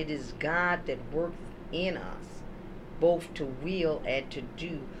that it is God that works in us, both to will and to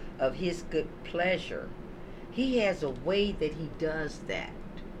do of his good pleasure, he has a way that he does that.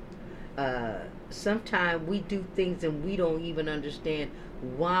 Sometimes we do things and we don't even understand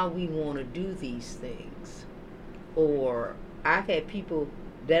why we want to do these things. Or I've had people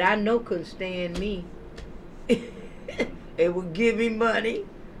that I know couldn't stand me. They would give me money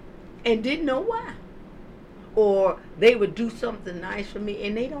and didn't know why. Or they would do something nice for me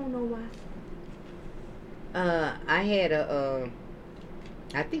and they don't know why. I had I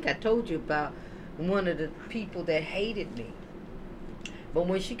think I told you about one of the people that hated me. But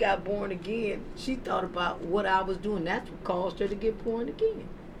when she got born again, she thought about what I was doing. That's what caused her to get born again.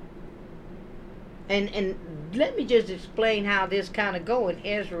 And let me just explain how this kind of go in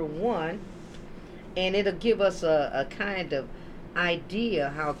Ezra 1. And it'll give us a kind of idea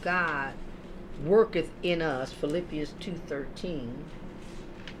how God worketh in us. Philippians 2:13.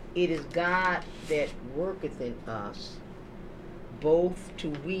 It is God that worketh in us, both to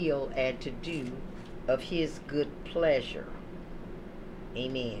will and to do of his good pleasure.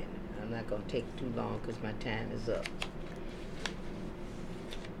 Amen. I'm not going to take too long because my time is up.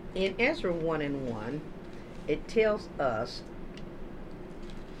 In Ezra 1:1, it tells us,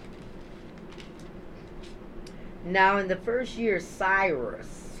 now in the first year of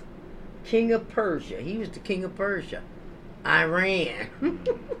Cyrus, king of Persia, he was the king of Persia, Iran,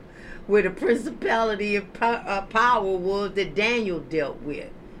 where the principality of power was that Daniel dealt with.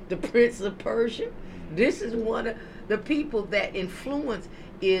 The prince of Persia, this is one of the people that influence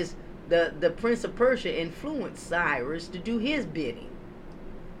is the prince of Persia influenced Cyrus to do his bidding.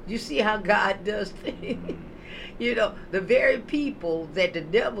 You see how God does things? You know, the very people that the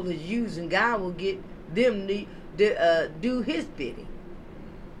devil is using, God will get them to do his bidding.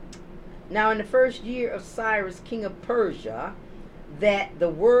 Now in the first year of Cyrus, king of Persia, that the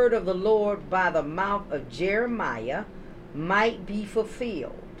word of the Lord by the mouth of Jeremiah might be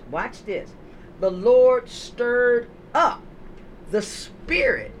fulfilled. Watch this. The Lord stirred up the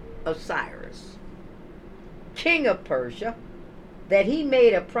spirit of Cyrus, king of Persia, that he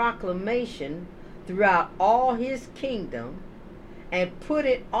made a proclamation throughout all his kingdom and put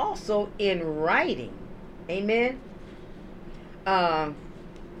it also in writing. Amen.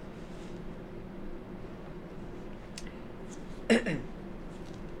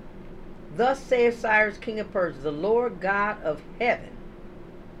 Thus saith Cyrus, king of Persia, the Lord God of heaven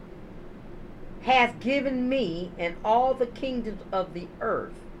hath given me and all the kingdoms of the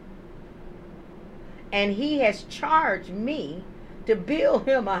earth, and he has charged me to build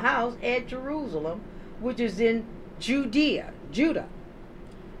him a house at Jerusalem, which is in Judah.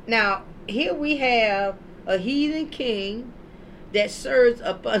 Now, here we have a heathen king that serves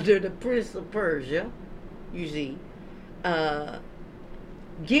up under the prince of Persia, you see,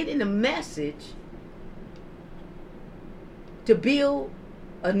 getting a message to build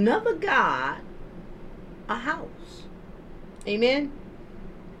another God a house. Amen.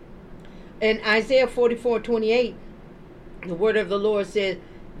 In Isaiah 44:28, the word of the Lord says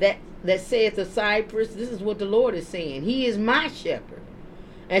that saith to Cyprus, this is what the Lord is saying. He is my shepherd,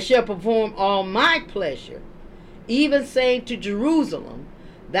 and shall perform all my pleasure. Even saying to Jerusalem,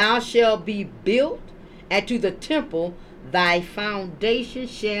 thou shalt be built, and to the temple thy foundation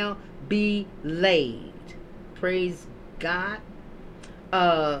shall be laid. Praise God.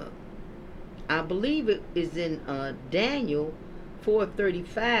 I believe it is in Daniel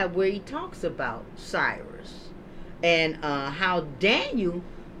 4:35 where he talks about Cyrus and how Daniel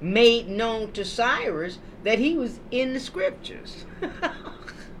made known to Cyrus that he was in the scriptures.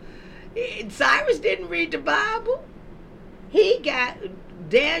 Cyrus didn't read the Bible.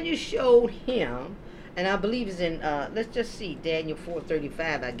 Daniel showed him, and I believe it's in, let's just see, Daniel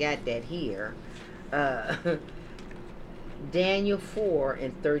 4:35. I got that here. Daniel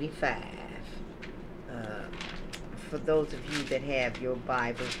 4:35. For those of you that have your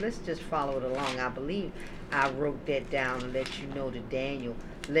Bibles, let's just follow it along. I believe I wrote that down and let you know that Daniel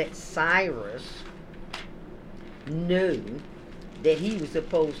let Cyrus know that he was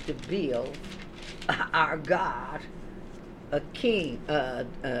supposed to build our God a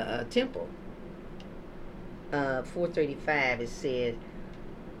temple. 435 it says,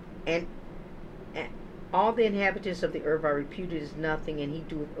 and all the inhabitants of the earth are reputed as nothing, and he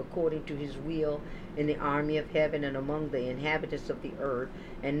doeth according to his will in the army of heaven and among the inhabitants of the earth,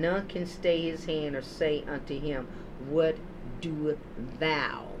 and none can stay his hand or say unto him, what doest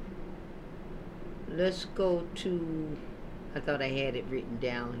thou? Let's go to, I thought I had it written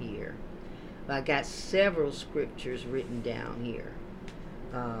down here. I got several scriptures written down here.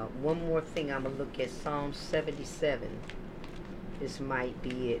 One more thing, I'm going to look at Psalm 77. This might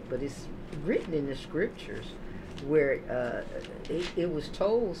be it, but it's written in the scriptures where it was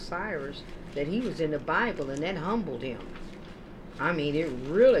told Cyrus that he was in the Bible, and that humbled him. I mean, it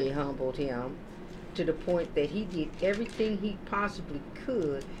really humbled him to the point that he did everything he possibly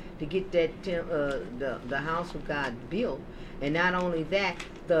could to get that the house of God built. And not only that,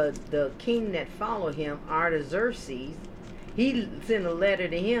 the king that followed him, Artaxerxes, he sent a letter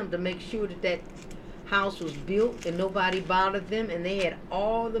to him to make sure that that house was built and nobody bothered them, and they had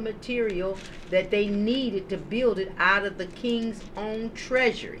all the material that they needed to build it out of the king's own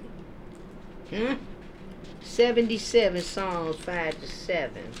treasury. 77, Psalms 5 to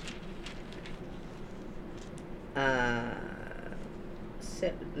 7.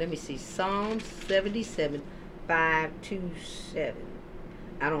 Let me see, Psalms 77, 5 to 7.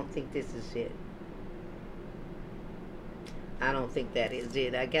 I don't think this is it. I don't think that is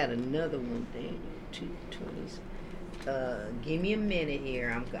it. I got another one, Daniel 2:20. Give me a minute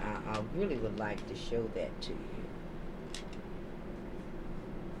here. I really would like to show that to you.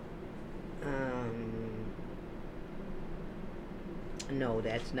 No,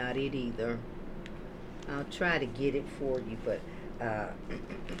 that's not it either. I'll try to get it for you, but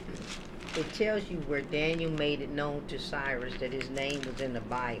it tells you where Daniel made it known to Cyrus that his name was in the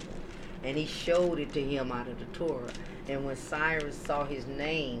Bible, and he showed it to him out of the Torah. And when Cyrus saw his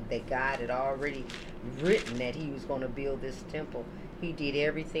name, that God had already written that he was going to build this temple, he did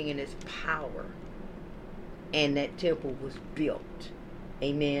everything in his power, and that temple was built.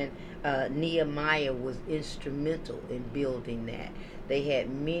 Amen. Nehemiah was instrumental in building that. They had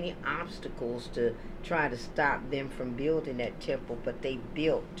many obstacles to try to stop them from building that temple, but they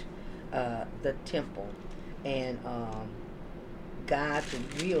built the temple, and God's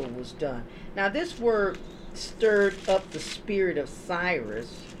will was done. Now, this word stirred up the spirit of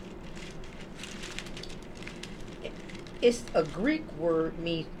Cyrus. It's a Greek word,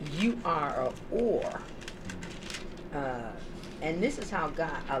 means you are or. And this is how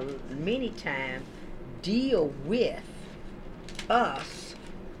God many times deal with us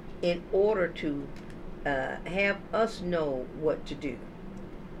in order to have us know what to do.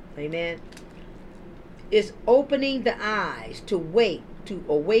 Amen. It's opening the eyes to wake, to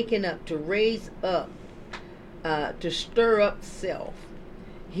awaken up, to raise up, to stir up self.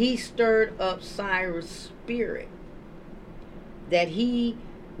 He stirred up Cyrus' spirit that he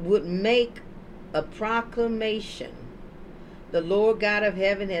would make a proclamation. The Lord God of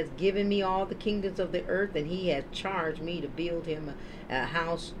heaven has given me all the kingdoms of the earth, and he has charged me to build him a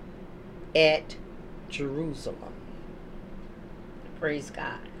house at Jerusalem. Praise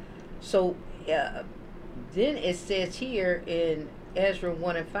God. So then it says here in Ezra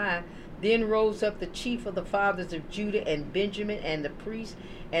 1 and 5, then rose up the chief of the fathers of Judah and Benjamin, and the priests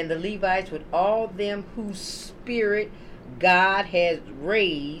and the Levites, with all them whose spirit God has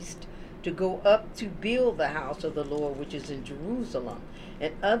raised to go up to build the house of the Lord, which is in Jerusalem.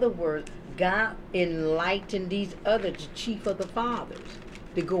 In other words, God enlightened these other chief of the fathers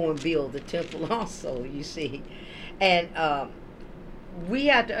to go and build the temple also, you see. And we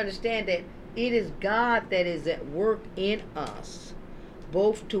have to understand that it is God that is at work in us,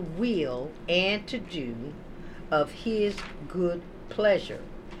 both to will and to do of his good pleasure.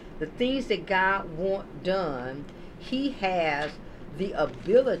 The things that God wants done, he has the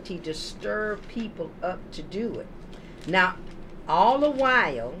ability to stir people up to do it. Now, all the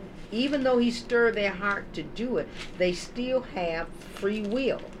while, even though he stirred their heart to do it, they still have free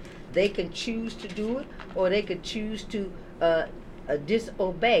will. They can choose to do it, or they could choose to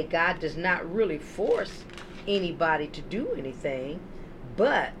disobey. God does not really force anybody to do anything,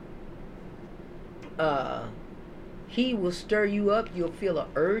 but he will stir you up. You'll feel a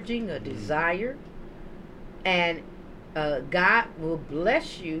urging, a desire, and God will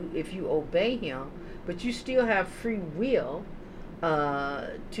bless you if you obey him, but you still have free will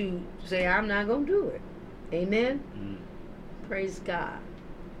to say, I'm not going to do it. Amen? Praise God.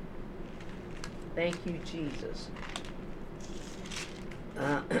 Thank you, Jesus.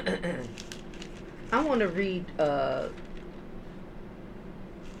 I want to read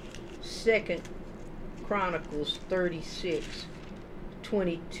Second Chronicles 36,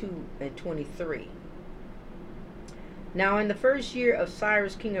 22 and 23. Now in the first year of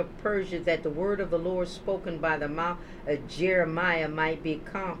Cyrus king of Persia, that the word of the Lord spoken by the mouth of Jeremiah might be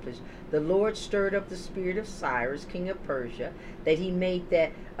accomplished, the Lord stirred up the spirit of Cyrus king of Persia, that he made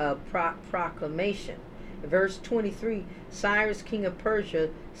that proclamation. Verse 23, Cyrus king of Persia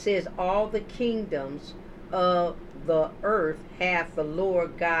says, all the kingdoms of the earth hath the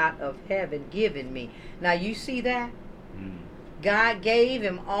Lord God of heaven given me. Now you see that? God gave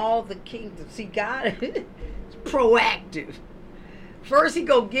him all the kingdoms. See, God is proactive. First he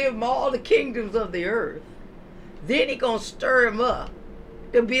gonna give him all the kingdoms of the earth. Then he gonna stir him up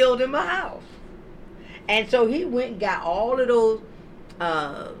to build him a house. And so he went and got all of those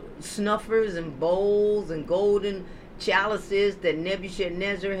snuffers and bowls and golden chalices that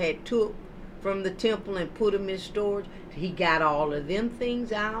Nebuchadnezzar had took from the temple and put them in storage. He got all of them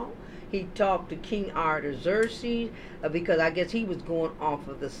things out. He talked to King Artaxerxes because I guess he was going off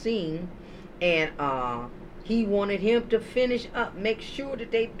of the scene, and he wanted him to finish up, make sure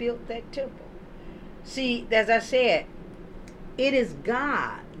that they built that temple. See, as I said, it is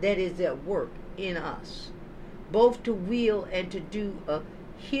God that is at work in us, both to will and to do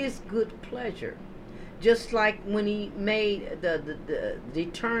his good pleasure. Just like when he made the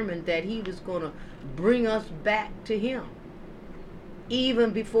determined that he was going to bring us back to him.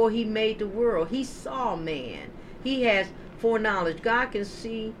 Even before he made the world, he saw man. He has foreknowledge. God can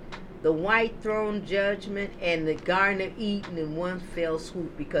see the white throne judgment and the Garden of Eden in one fell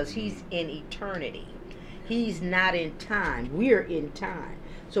swoop because he's in eternity. He's not in time. We're in time.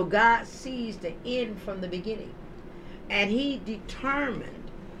 So God sees the end from the beginning. And he determined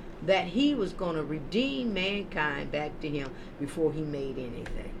that he was going to redeem mankind back to him before he made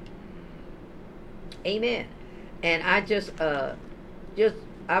anything. Amen. And I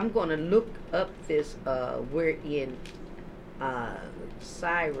I'm going to look up this wherein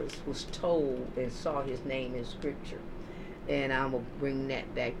Cyrus was told and saw his name in Scripture. And I'm going to bring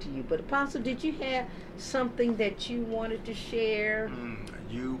that back to you. But Apostle, did you have something that you wanted to share?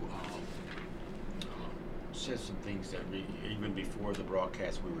 You said some things that even before the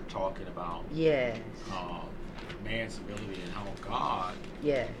broadcast we were talking about. Yes. Man's ability and how God,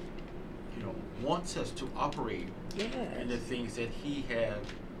 yes, wants us to operate in the things that He has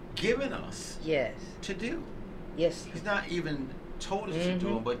given us yes, to do. Yes. He's not even told us to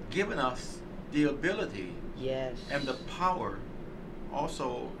do them, but given us the ability yes, and the power,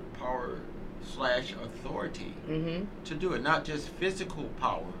 also power/authority to do it. Not just physical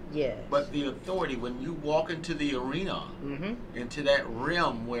power, yes, but the authority when you walk into the arena, into that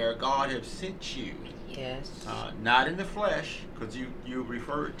realm where God has sent you. Yes. Not in the flesh, because you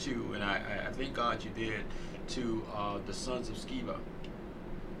referred to, and I thank God you did, to the sons of Sceva.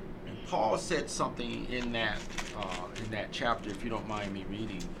 And Paul said something in that chapter, if you don't mind me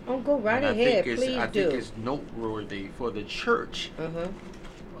reading. Oh, go right ahead, please do. I think it's noteworthy for the church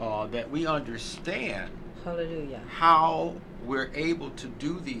that we understand hallelujah how we're able to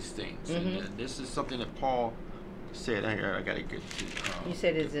do these things. And this is something that Paul said. I got to get to. You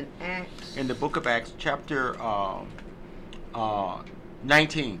said it's in Acts. In the book of Acts, chapter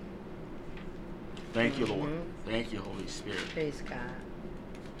 19. Thank you, Lord. Thank you, Holy Spirit. Praise God.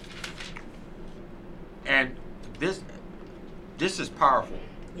 And this is powerful.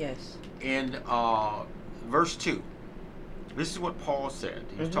 Yes. In verse 2, this is what Paul said.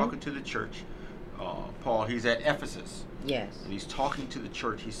 He was talking to the church. Paul, he's at Ephesus. Yes. And he's talking to the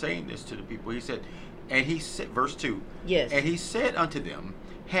church. He's saying this to the people. He said, and he said, verse 2. Yes. And he said unto them,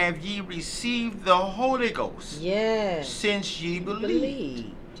 have ye received the Holy Ghost? Yes. Since ye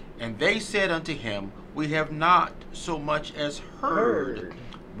believed. And they said unto him, we have not so much as heard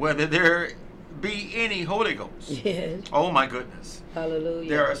whether there be any Holy Ghost. Yes. Oh my goodness. Hallelujah.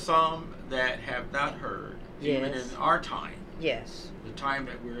 There are some that have not heard, even in our time. Yes. The time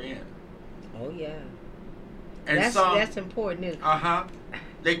that we're in. Oh yeah. And that's important, isn't it?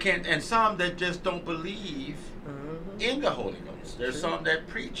 They can't, and some that just don't believe in the Holy Ghost. There's some that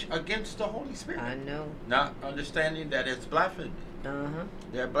preach against the Holy Spirit. I know. Not understanding that it's blasphemy.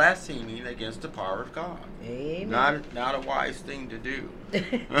 They're blaspheming against the power of God. Amen. Not a wise thing to do.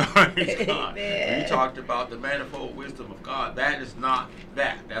 Praise God. Amen. We talked about the manifold wisdom of God. That is not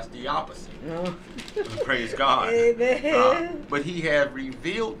that. That's the opposite. Praise God. Amen. But He has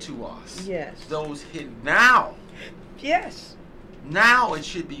revealed to us those hidden now. Yes. Now it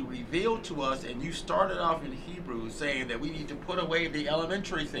should be revealed to us, and you started off in Hebrews saying that we need to put away the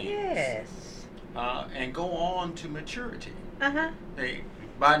elementary things. Yes. And go on to maturity.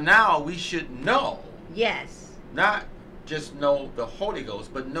 By now we should know. Yes. Not just know the Holy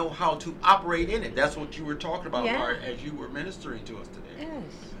Ghost, but know how to operate in it. That's what you were talking about, Yeah. Lord, as you were ministering to us today. Yes.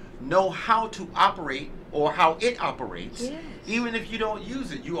 Know how to operate or how it operates. Yes. Even if you don't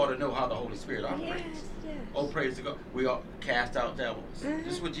use it, you ought to know how the Holy Spirit Yes. operates. Yes. Oh, praise to God. We ought to cast out devils. Mhm.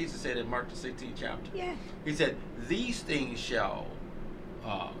 This is what Jesus said in Mark the 16th chapter. Yes. He said, these things shall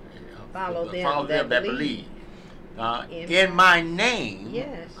Follow them that believe. In my name.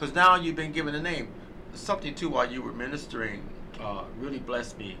 Yes. Because now you've been given a name. Something too while you were ministering really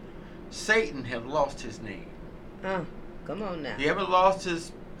blessed me. Satan have lost his name. Come on now. He haven't lost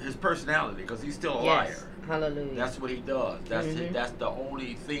his personality because he's still a liar. Hallelujah. That's what he does. That's Mhm. that's the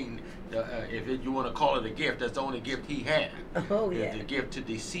only thing. If you want to call it a gift, that's the only gift he had. Oh is yeah. the gift to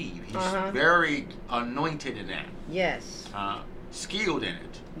deceive. He's Uh-huh. very anointed in that. Yes. Skilled in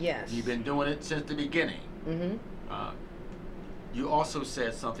it. Yes. He's been doing it since the beginning. Mm-hmm. You also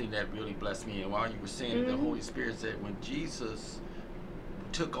said something that really blessed me, and while you were saying it, the Mhm. Holy Spirit said when Jesus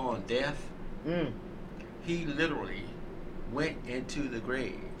took on death, he literally went into the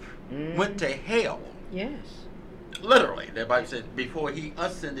grave, went to hell. Yes. Literally, the Bible said before he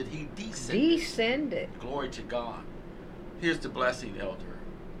ascended, he descended. Descended. Glory to God. Here's the blessing, Elder.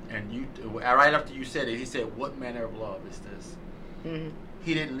 And you, right after you said it, he said, "What manner of love is this?" Mm-hmm.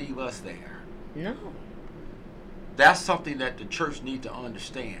 He didn't leave us there. No. That's something that the church needs to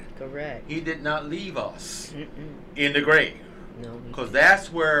understand. Correct. He did not leave us Mm-mm. in the grave, No. because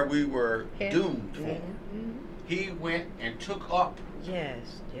that's where we were Hell. doomed for. Mm-hmm. He went and took up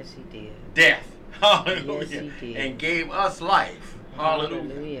Yes. Yes, he did. death. Hallelujah. Yes, he did. And gave us life.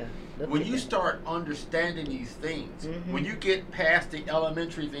 Hallelujah. Look When at you that. start understanding these things, Mhm. when you get past the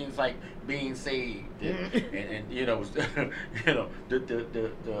elementary things like being saved and, Mhm. and you know Mhm.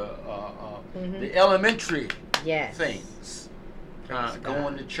 the elementary Yes. things, Praise going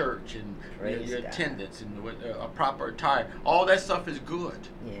God. to church and Praise your God. attendance and with a proper attire, all that stuff is good.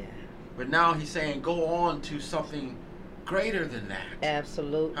 Yeah. But now he's saying go on to something greater than that.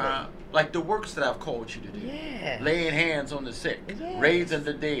 Absolutely. Like the works that I've called you to do. Yes. Laying hands on the sick, Yes. raising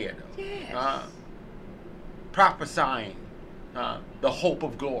the dead, Yes. prophesying the hope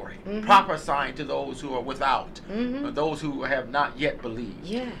of glory, Mhm. prophesying to those who are without, Mhm. those who have not yet believed.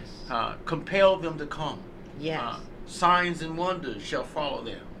 Yes. Compel them to come. Yes. Signs and wonders shall follow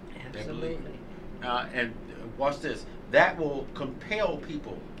them that believe. Absolutely. And watch this. That will compel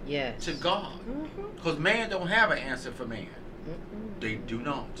people Yes. to God. Mhm. Because man don't have an answer for man. Mm-mm. They do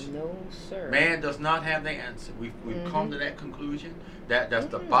not. No, sir. Man does not have the answer. We've come Mhm. to that conclusion. That's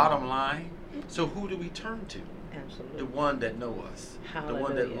the Mhm. bottom line. So who do we turn to? Absolutely. The one that knows us. The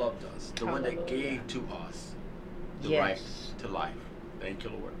one that Hallelujah. loved us. The one that Hallelujah. gave to us the Yes. right to life. Thank you,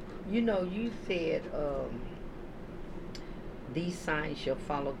 Lord. You know, you said these signs shall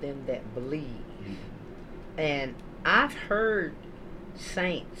follow them that believe. And I've heard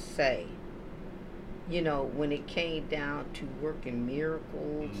saints say, you know, when it came down to working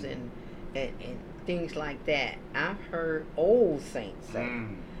miracles and things like that, I've heard old saints say,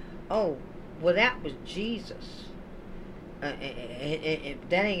 oh, well, that was Jesus. And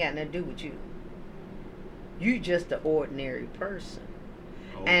that ain't got nothing to do with you. You just an ordinary person.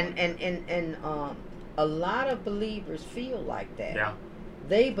 Oh, And a lot of believers feel like that. yeah.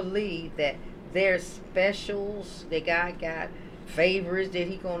 They believe that there's specials that God got, favors that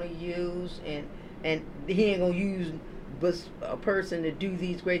he gonna use, and he ain't gonna use but a person to do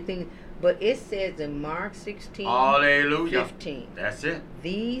these great things. But it says in Mark 16, Hallelujah. 15, That's it.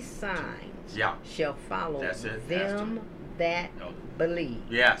 these signs Yeah. shall follow That's it. them that No. believe.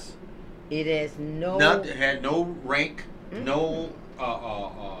 Yes. It has no Had no rank, no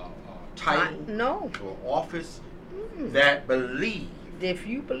title no. or office. Mm. That believe. If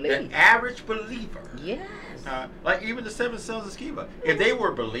you The believe, average believer. yes. Like even the 7 sons of Sceva. If they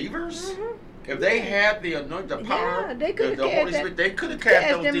were believers, Mhm. if they had the anointing, the power, Yeah, they coulda the cast Holy that- Spirit, they could have cast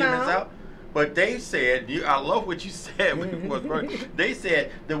cast those them demons out. out. But they said, I love what you said when it was first. They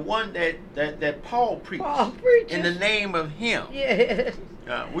said the one that Paul preached Paul preaches. in the name of him. Yes.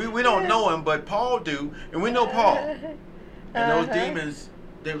 We don't know him, but Paul do, and we know Paul. And those Uh-huh. demons,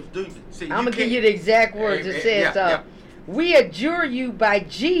 they was demons. See, I'm gonna give you the exact words. It says, yeah. "We adjure you by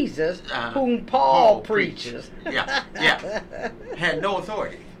Jesus, Uh-huh. whom Paul preaches." Yeah. Had no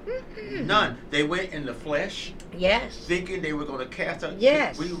authority. None. They went in the flesh, Yes. thinking they were going to cast out.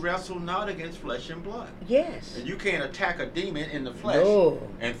 Yes. We wrestle not against flesh and blood. Yes. And you can't attack a demon in the flesh No.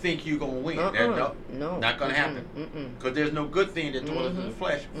 and think you're going to win. Uh-uh. No, No. not going to happen. Mm-mm. Because there's no good thing that dwelleth in the Mhm.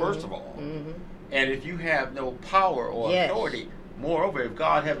 flesh, first of all. Mhm. And if you have no power or Yes. authority, Moreover, if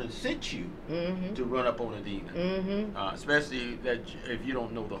God haven't sent you to run up on a demon, especially that if you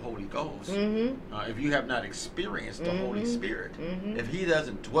don't know the Holy Ghost, if you have not experienced the Holy Spirit, if He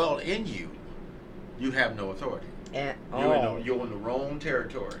doesn't dwell in you, you have no authority. At You're all. in the wrong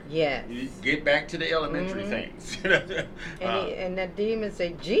territory. Yes. You get back to the elementary things. And the demon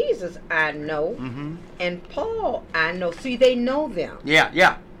say, Jesus, I know, and Paul, I know. See, they know them.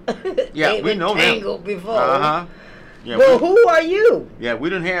 Yeah, we know them. Tangled before. Yeah, well, who are you? Yeah, we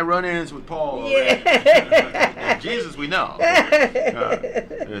done had run-ins with Paul. Yeah. Jesus, we know.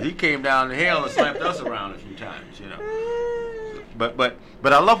 He came down to hell and slapped us around a few times, But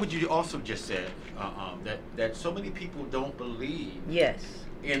I love what you also just said. That so many people don't believe. Yes.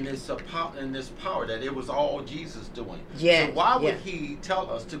 In this power that it was all Jesus doing. Yes. So why would He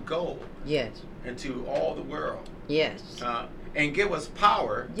tell us to go? Yes. Into all the world. Yes. And give us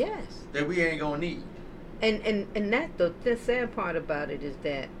power. Yes. That we ain't gonna need. And that the sad part about it is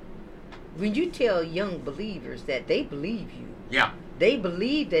that when you tell young believers that they believe you. Yeah. They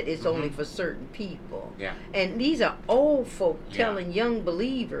believe that it's only for certain people. Yeah. And these are old folk telling young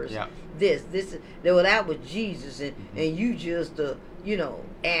believers this is well, that was Jesus and you just a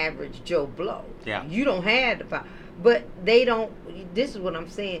average Joe Blow. Yeah. You don't have the power. But they don't. This is what I'm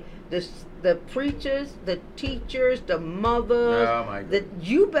saying. The preachers, the teachers, the mothers. That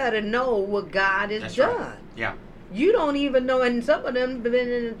you better know what God has done. Right. Yeah. You don't even know, and some of them have been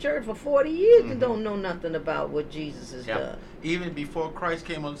in the church for 40 years and don't know nothing about what Jesus has done. Even before Christ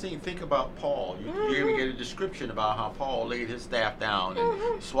came on the scene, think about Paul. You even get a description about how Paul laid his staff down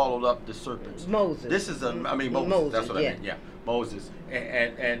and swallowed up the serpents. Moses. This is Moses. That's what I meant. Yeah, Moses.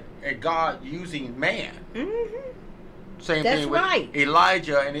 And God using man. Same thing with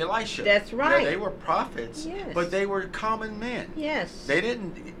Elijah and Elisha. That's right. Yeah, they were prophets, but they were common men. Yes.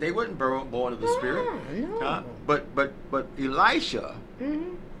 They weren't born of the Spirit. No. But Elisha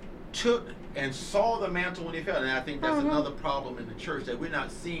took and saw the mantle when he fell. And I think that's another problem in the church, that we're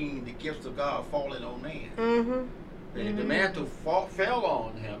not seeing the gifts of God falling on man. The mantle fell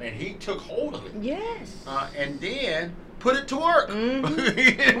on him, and he took hold of it. Yes. And then put it to work.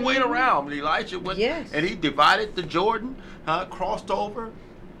 He didn't wait around. But Elisha went and he divided the Jordan, crossed over,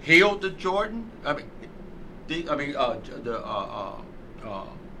 healed the Jordan. The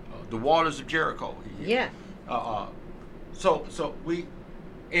waters of Jericho. Yeah. So we,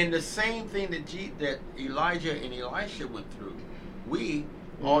 in the same thing that Elijah and Elisha went through, we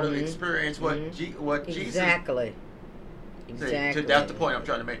ought to experience what Jesus. Exactly. Exactly. That's the point I'm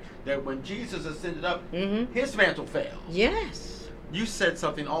trying to make. That when Jesus ascended up, his mantle fell. Yes. You said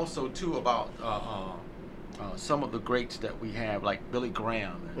something also too about some of the greats that we have, like Billy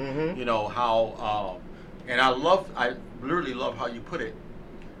Graham. And, how, and I literally love how you put it,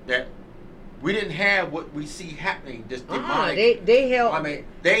 that we didn't have what we see happening. This demonic. They held.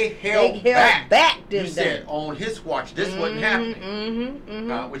 They held back. You said on his watch, this wasn't happening.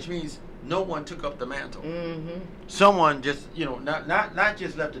 Which means no one took up the mantle. Someone just, not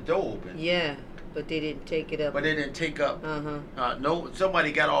just left the door open. Yeah, but they didn't take it up. But they didn't take up.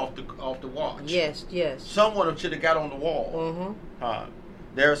 Somebody got off the watch. Yes. Someone should have got on the wall.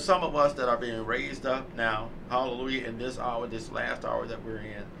 There are some of us that are being raised up now, hallelujah, in this hour, this last hour that we're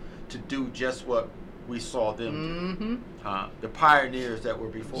in, to do just what we saw them do. The pioneers that were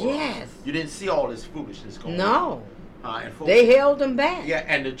before us. You didn't see all this foolishness going on. And folks, they held them back. Yeah,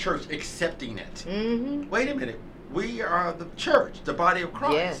 and the church accepting it. Wait a minute. We are the church, the body of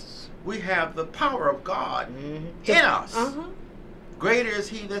Christ. Yes. We have the power of God in us. Greater is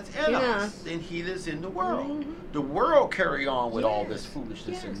He that's in us than he that's in the world. The world carry on with all this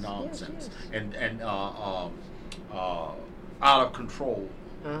foolishness and nonsense and out of control.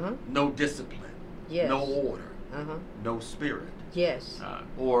 No discipline. No order. No spirit. Yes.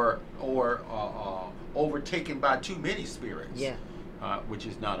 Or overtaken by too many spirits. Yeah. Which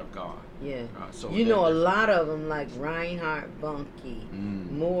is not of God. Yeah. So a lot of them, like Reinhard Bonnke,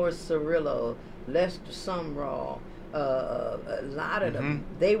 Morris Cirillo, Lester Sumrall, a lot of them,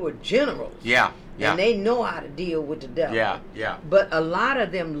 they were generals. Yeah. And they know how to deal with the devil. Yeah. But a lot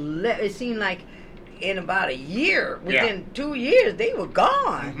of them, it seemed like in about a year, within 2 years, they were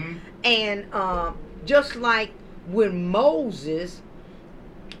gone. And just like when Moses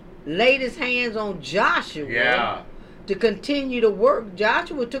laid his hands on Joshua to continue to work,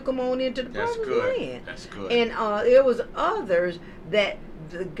 Joshua took him on into the promised land. That's good. And there was others that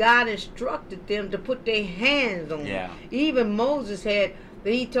God instructed them to put their hands on. Even Moses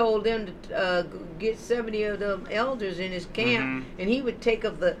he told them to get 70 of the elders in his camp, and he would take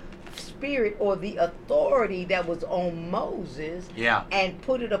of the spirit or the authority that was on Moses and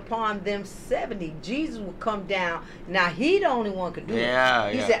put it upon them 70. Jesus would come down. Now, he the only one could do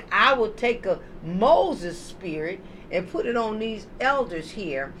it. He said, I will take a Moses spirit and put it on these elders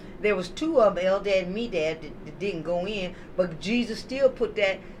here. There was 2 of them, Eldad and Medad, that didn't go in, but Jesus still put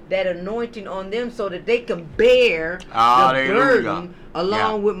that anointing on them so that they can bear the burden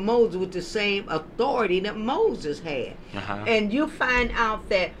along with Moses, with the same authority that Moses had. And you find out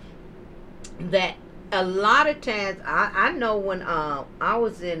that a lot of times, I know when I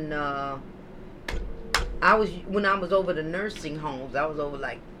was over the nursing homes, I was over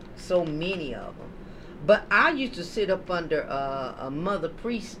like so many of them. But I used to sit up under a mother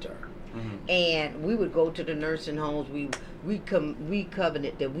priester, and we would go to the nursing homes. We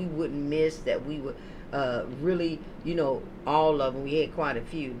covenant that we wouldn't miss, that we would really, all of them. We had quite a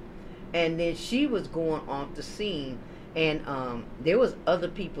few, and then she was going off the scene, and there was other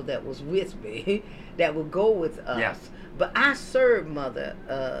people that was with me that would go with us. Yes. But I served mother.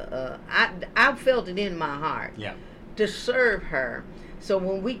 I felt it in my heart to serve her. So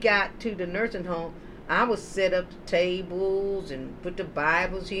when we got to the nursing home, I would set up the tables and put the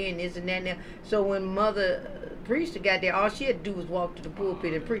Bibles here and this and that and that. So when Mother Priester got there, all she had to do was walk to the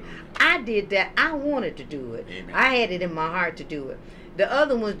pulpit and preach. I did that. I wanted to do it. Amen. I had it in my heart to do it. The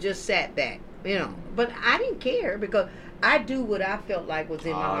other ones just sat back, But I didn't care because I do what I felt like was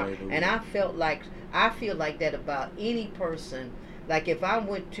in my heart. And I feel like that about any person. Like if I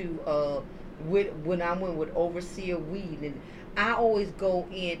went to when I went with Overseer Weed, and I always go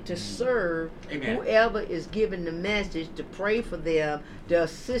in to serve whoever is giving the message, to pray for them, to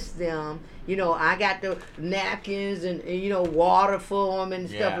assist them. I got the napkins and water for them and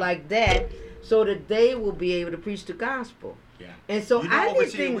stuff like that, so that they will be able to preach the gospel. Yeah. And so I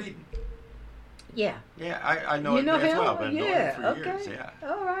didn't think. Yeah, I know him as well. But I've known him for years. Yeah.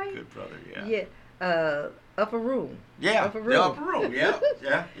 All right. Good brother. Yeah. Upper room. Yeah. Upper room. The upper room.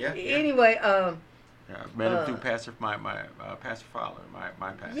 Yeah. Anyway. I met him through Pastor Pastor Fowler,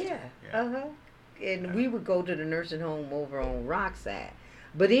 my pastor. And we would go to the nursing home over on Rockside.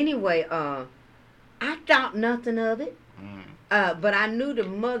 But anyway, I thought nothing of it. But I knew the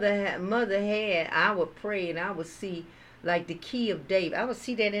mother had. I would pray and I would see like the key of David. I would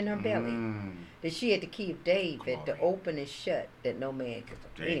see that in her belly. That she had the key of David, to open and shut, that no man could.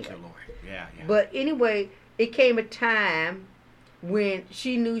 Thank you, Lord. Yeah. But anyway, it came a time when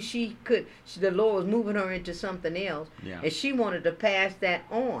she knew the Lord was moving her into something else, and she wanted to pass that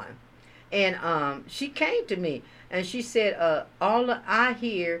on. And she came to me and she said, all I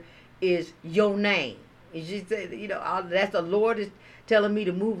hear is your name. And she said, that's the Lord is telling me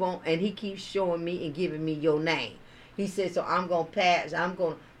to move on, and he keeps showing me and giving me your name. He said, so I'm going to pass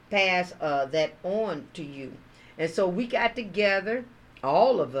that on to you. And so we got together,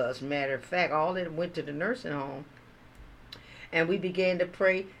 all of us, matter of fact, all that went to the nursing home. And we began to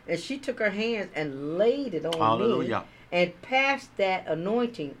pray, and she took her hands and laid it on me and passed that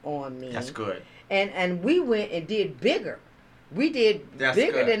anointing on me. That's good. And we went and did bigger. We did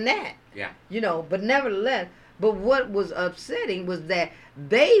bigger than that. Yeah. But nevertheless, but what was upsetting was that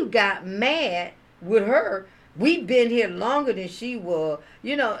they got mad with her. We've been here longer than she was,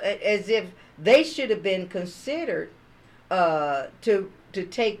 as if they should have been considered to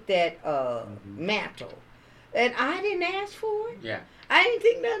take that mantle. And I didn't ask for it. Yeah. I didn't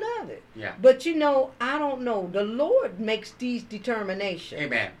think none of it. Yeah. But I don't know. The Lord makes these determinations.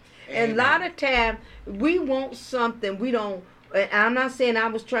 Amen. And a lot of times we want something we don't. And I'm not saying I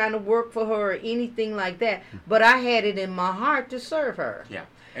was trying to work for her or anything like that, but I had it in my heart to serve her. Yeah.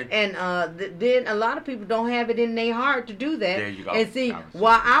 And then a lot of people don't have it in their heart to do that. There you go. And see,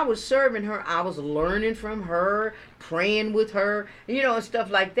 while I was serving her, I was learning from her, praying with her, and stuff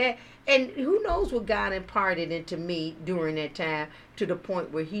like that. And who knows what God imparted into me during that time, to the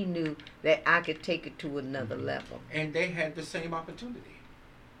point where he knew that I could take it to another level. And they had the same opportunity.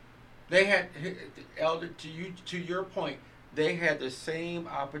 They had, Elder, to your point, they had the same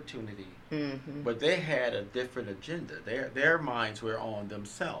opportunity, but they had a different agenda. Their minds were on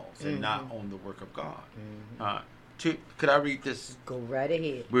themselves and not on the work of God. Could I read this? Go right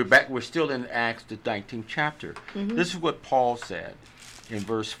ahead. We're back. We're still in Acts, the 19th chapter. This is what Paul said in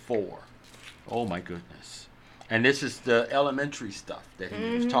verse 4. Oh my goodness! And this is the elementary stuff that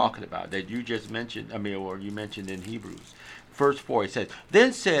he was talking about that you just mentioned. Or you mentioned in Hebrews. Verse 4. He says,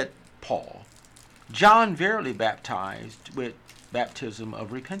 "Then said Paul, John verily baptized with baptism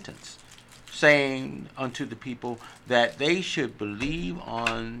of repentance, saying unto the people that they should believe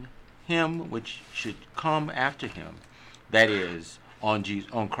on him which should come after him, that is,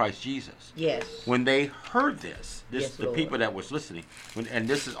 on Christ Jesus. Yes. When they heard this, Yes, the Lord. people that was listening, and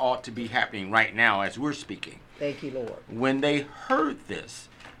this is ought to be happening right now as we're speaking. Thank you, Lord. When they heard this,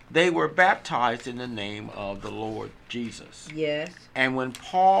 they were baptized in the name of the Lord Jesus. Yes. And when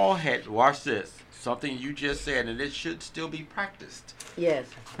Paul had, watch this, something you just said, and it should still be practiced. Yes.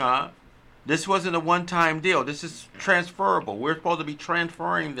 This wasn't a one-time deal. This is transferable. We're supposed to be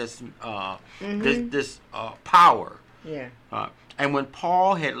transferring this this power. Yeah. And when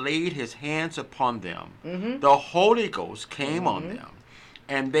Paul had laid his hands upon them, Mm-hmm. the Holy Ghost came on them,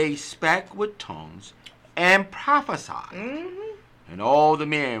 and they spake with tongues and prophesied. Mm-hmm. And all the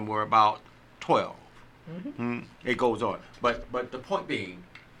men were about 12. Mm-hmm. It goes on. But the point being,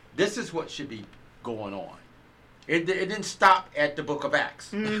 this is what should be going on. It didn't stop at the book of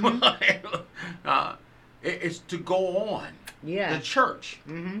Acts. Mm-hmm. It's to go on. Yeah. The church.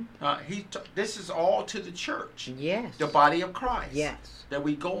 Mm-hmm. This is all to the church. Yes. The body of Christ. Yes. That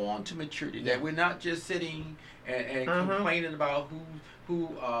we go on to maturity. Yeah. That we're not just sitting and complaining about who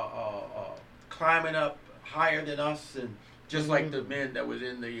climbing up higher than us, and just like the men that was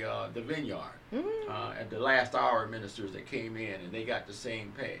in the vineyard at the last hour ministers that came in and they got the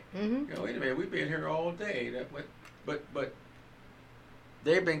same pay. Mm-hmm. You know, wait a minute, we've been here all day. But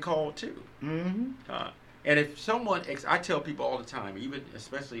they've been called too. Mm-hmm. And if someone, I tell people all the time, even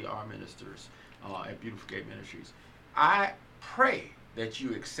especially our ministers at Beautiful Gate Ministries, I pray that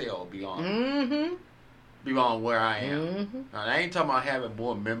you excel beyond where I am. Mm-hmm. Now, I ain't talking about having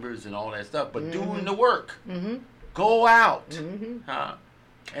more members and all that stuff, but doing the work. Mm-hmm. Go out Mm-hmm.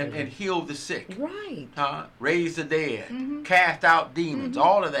 and heal the sick. Right. Raise the dead. Mm-hmm. Cast out demons.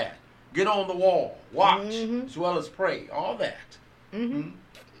 All of that. Get on the wall. Watch as well as pray. All that. Mm-hmm.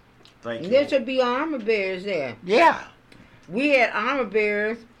 Thank you. There should be armor bearers there. Yeah. We had armor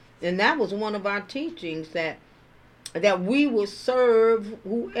bearers, and that was one of our teachings, that we will serve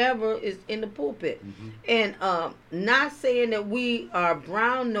whoever is in the pulpit. Mm-hmm. And not saying that we are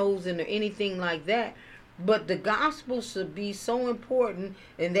brown nosing or anything like that, but the gospel should be so important,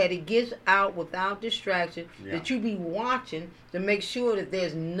 and that it gets out without distraction, that you be watching to make sure that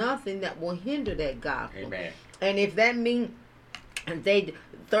there's nothing that will hinder that gospel. Amen. And if that means they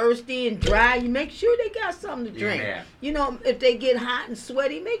thirsty and dry, you make sure they got something to drink. Yeah. You know, if they get hot and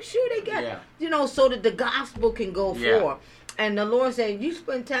sweaty, make sure they got, you know, so that the gospel can go forth. And the Lord said, you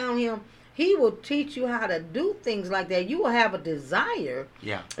spend time with him, he will teach you how to do things like that. You will have a desire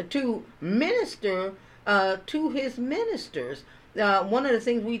to minister to his ministers. One of the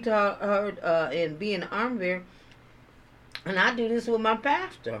things we heard in being an armor bearer, and I do this with my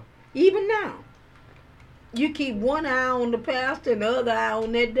pastor, even now. You keep one eye on the pastor and the other eye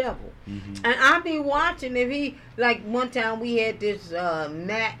on that devil. Mm-hmm. And I be watching if he, like one time we had this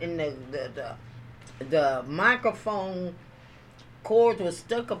mat and the microphone cords was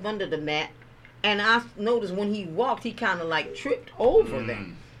stuck up under the mat, and I noticed when he walked, he kind of like tripped over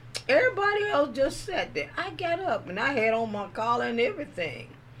them. Everybody else just sat there. I got up and I had on my collar and everything.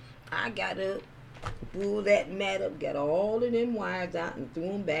 I got up, pulled that mat up, got all of them wires out, and threw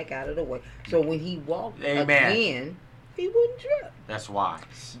them back out of the way. So when he walked again, he wouldn't trip. That's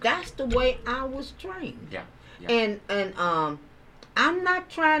wise. That's the way I was trained. Yeah. And I'm not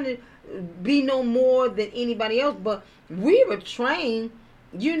trying to be no more than anybody else, but we were trained,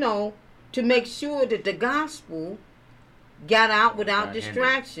 you know, to make sure that the gospel got out without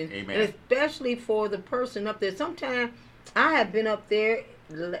distraction. Amen. And especially for the person up there. Sometimes I have been up there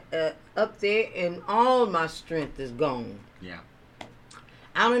and all my strength is gone. Yeah.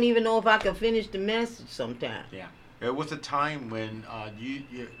 I don't even know if I can finish the message sometimes. Yeah. There was a time when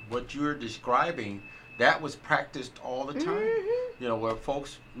what you're describing, that was practiced all the time. You know, where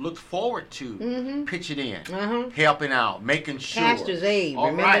folks looked forward to pitching in, helping out, making sure. Pastor's aid,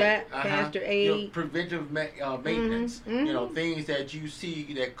 remember that? Pastor aid. You know, preventive maintenance. You know, things that you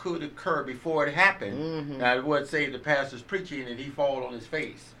see that could occur before it happened. Now, it would say the pastor's preaching and he fall on his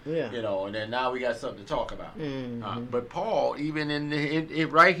face. Yeah. You know, and then now we got something to talk about. But Paul, even in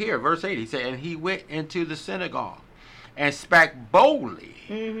right here, verse 8, he said, and he went into the synagogue and spake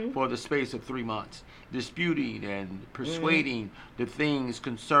boldly for the space of 3 months, disputing and persuading the things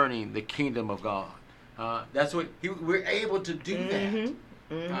concerning the kingdom of God. That's what we're able to do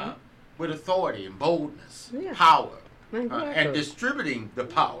that with authority and boldness, power, and distributing the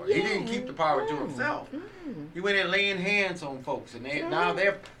power. He didn't keep the power to himself. He went in laying hands on folks, and now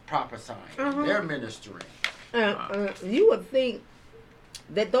they're prophesying, they're ministering. You would think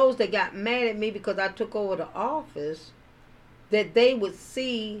that those that got mad at me because I took over the office, that they would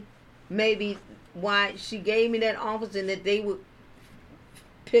see maybe why she gave me that office, and that they would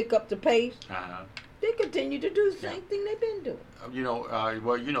pick up the pace. They continue to do the same thing they've been doing. You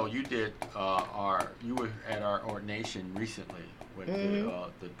did you were at our ordination recently with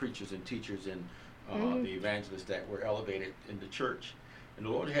the preachers and teachers and the evangelists that were elevated in the church. And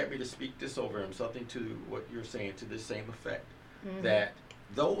the Lord had me to speak this over him, something to what you're saying, to the same effect, that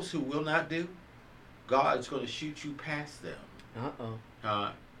those who will not do, God's going to shoot you past them.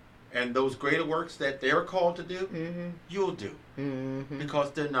 And those greater works that they're called to do, you'll do,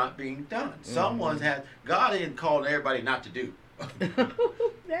 because they're not being done. God didn't call everybody not to do.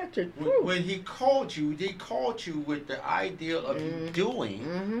 That's true. When he called you with the idea of you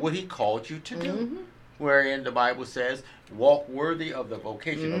doing what he called you to do. Wherein the Bible says, walk worthy of the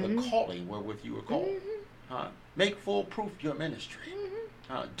vocation, of the calling wherewith you were called. Make full proof your ministry.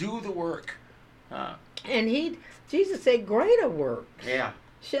 Do the work. And Jesus said, greater work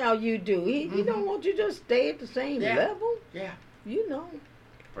shall you do. He don't want you to just stay at the same level. Yeah. You know.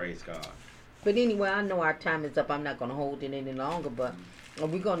 Praise God. But anyway, I know our time is up. I'm not going to hold it any longer, but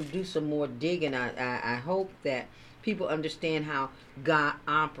we're going to do some more digging. I hope that people understand how God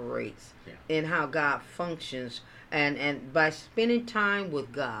operates and how God functions. And by spending time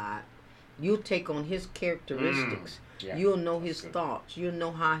with God, you'll take on his characteristics. You'll know his thoughts. You'll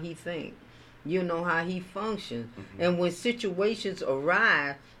know how he thinks. You'll know how he functions. And when situations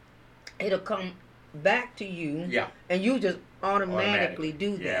arise, it'll come back to you. And you just automatically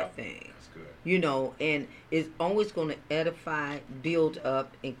do that thing. That's good. You know, and it's always going to edify, build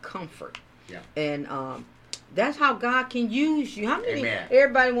up, and comfort. And that's how God can use you. How many?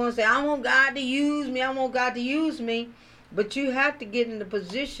 Everybody wants to say, I want God to use me. I want God to use me. But you have to get in the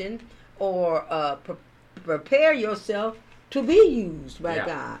position or prepare yourself to be used by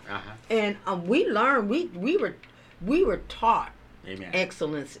God. And we learned. We were taught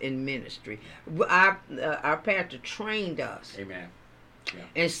excellence in ministry. Our pastor trained us.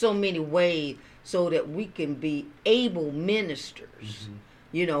 In so many ways, so that we can be able ministers.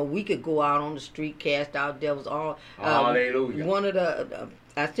 You know, we could go out on the street, cast out devils. Hallelujah. One of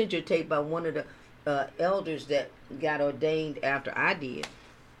I sent you a tape by one of the elders that got ordained after I did.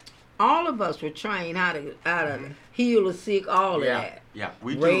 All of us were trained how to heal the sick, all of that.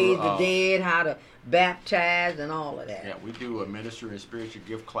 We raise the dead, how to baptize, and all of that. We do a ministry and spiritual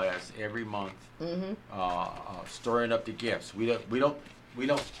gift class every month, stirring up the gifts. We don't.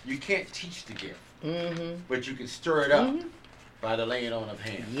 You can't teach the gift, but you can stir it up. By the laying on of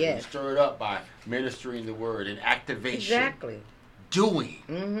hands. You stir it up by ministering the word and activation.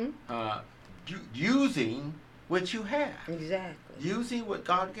 Doing. Using what you have. Using what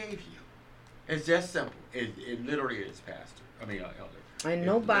God gave you. It's just simple. It literally is, Pastor. Elder. And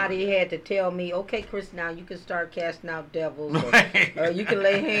nobody had to tell me, okay, Chris, now you can start casting out devils, or you can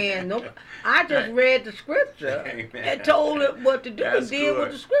lay hands. I just read the scripture and told it what to do and did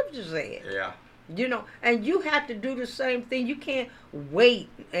what the scripture said. You know, and you have to do the same thing. You can't wait,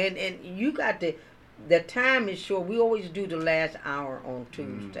 and you got to. The time is short. We always do the last hour on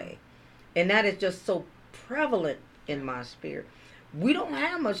Tuesday, and that is just so prevalent in my spirit. We don't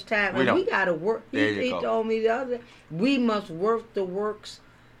have much time, and we got to work. He told me the other day, we must work the works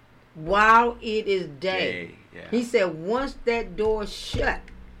while it is day. He said once that door shut,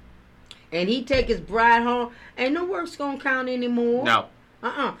 and he take his bride home, ain't no work's gonna count anymore.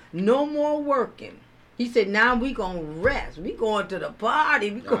 No more working. He said, now we gonna rest. We going to the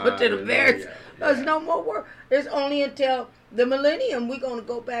party. We going to the marriage. There's no more work. It's only until the millennium we gonna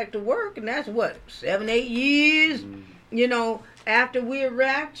go back to work, and that's what 7-8 years. You know, after we're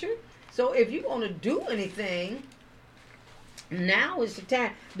raptured. So if you're gonna do anything, now is the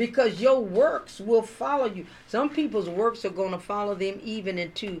time, because your works will follow you. Some people's works are going to follow them even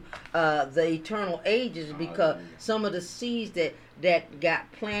into the eternal ages, because some of the seeds that got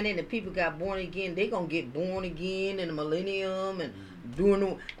planted and people got born again, they're going to get born again in the millennium and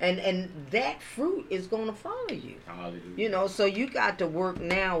and that fruit is going to follow you. You know, so you got to work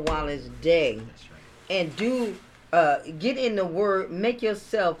now while it's day. That's right. And get in the word, make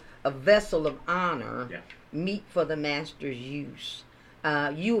yourself a vessel of honor. Meet for the master's use.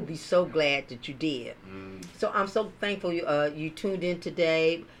 You will be so glad that you did. So I'm so thankful you tuned in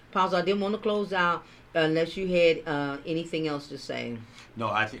today. Pause. I didn't want to close out unless you had anything else to say. No,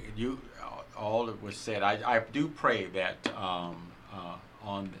 I think all that was said. I do pray that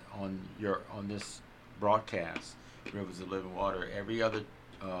on this broadcast, Rivers of Living Water, every other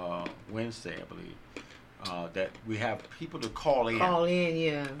Wednesday, I believe, that we have people to call in.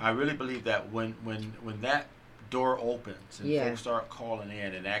 I really believe that when that door opens and folks start calling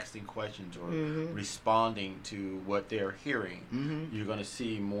in and asking questions or responding to what they're hearing, you're going to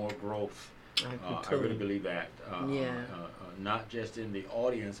see more growth. I really believe that. Not just in the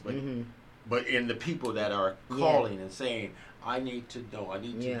audience, but but in the people that are calling and saying, I need to know, I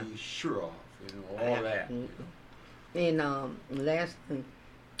need to be sure of, all that. And last thing,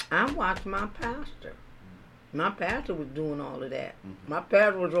 I watched my pastor. My pastor was doing all of that. My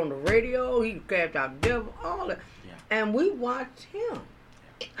pastor was on the radio. He cast out devils, all that. Yeah. And we watched him.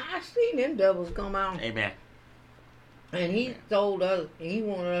 I seen them devils come out. Amen. And he told us, he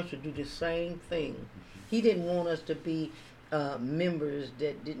wanted us to do the same thing. He didn't want us to be members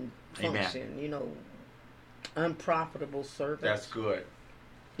that didn't function, unprofitable servants. That's good.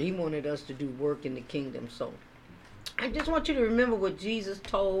 He wanted us to do work in the kingdom. So I just want you to remember what Jesus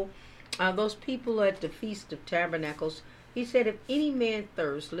told those people at the Feast of Tabernacles. He said, if any man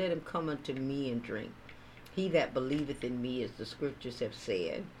thirst, let him come unto me and drink. He that believeth in me, as the scriptures have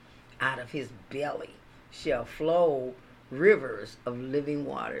said, out of his belly shall flow rivers of living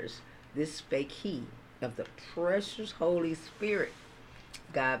waters. This spake he of the precious Holy Spirit.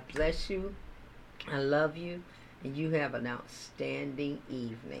 God bless you. I love you. And you have an outstanding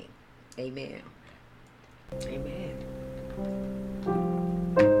evening. Amen. Amen.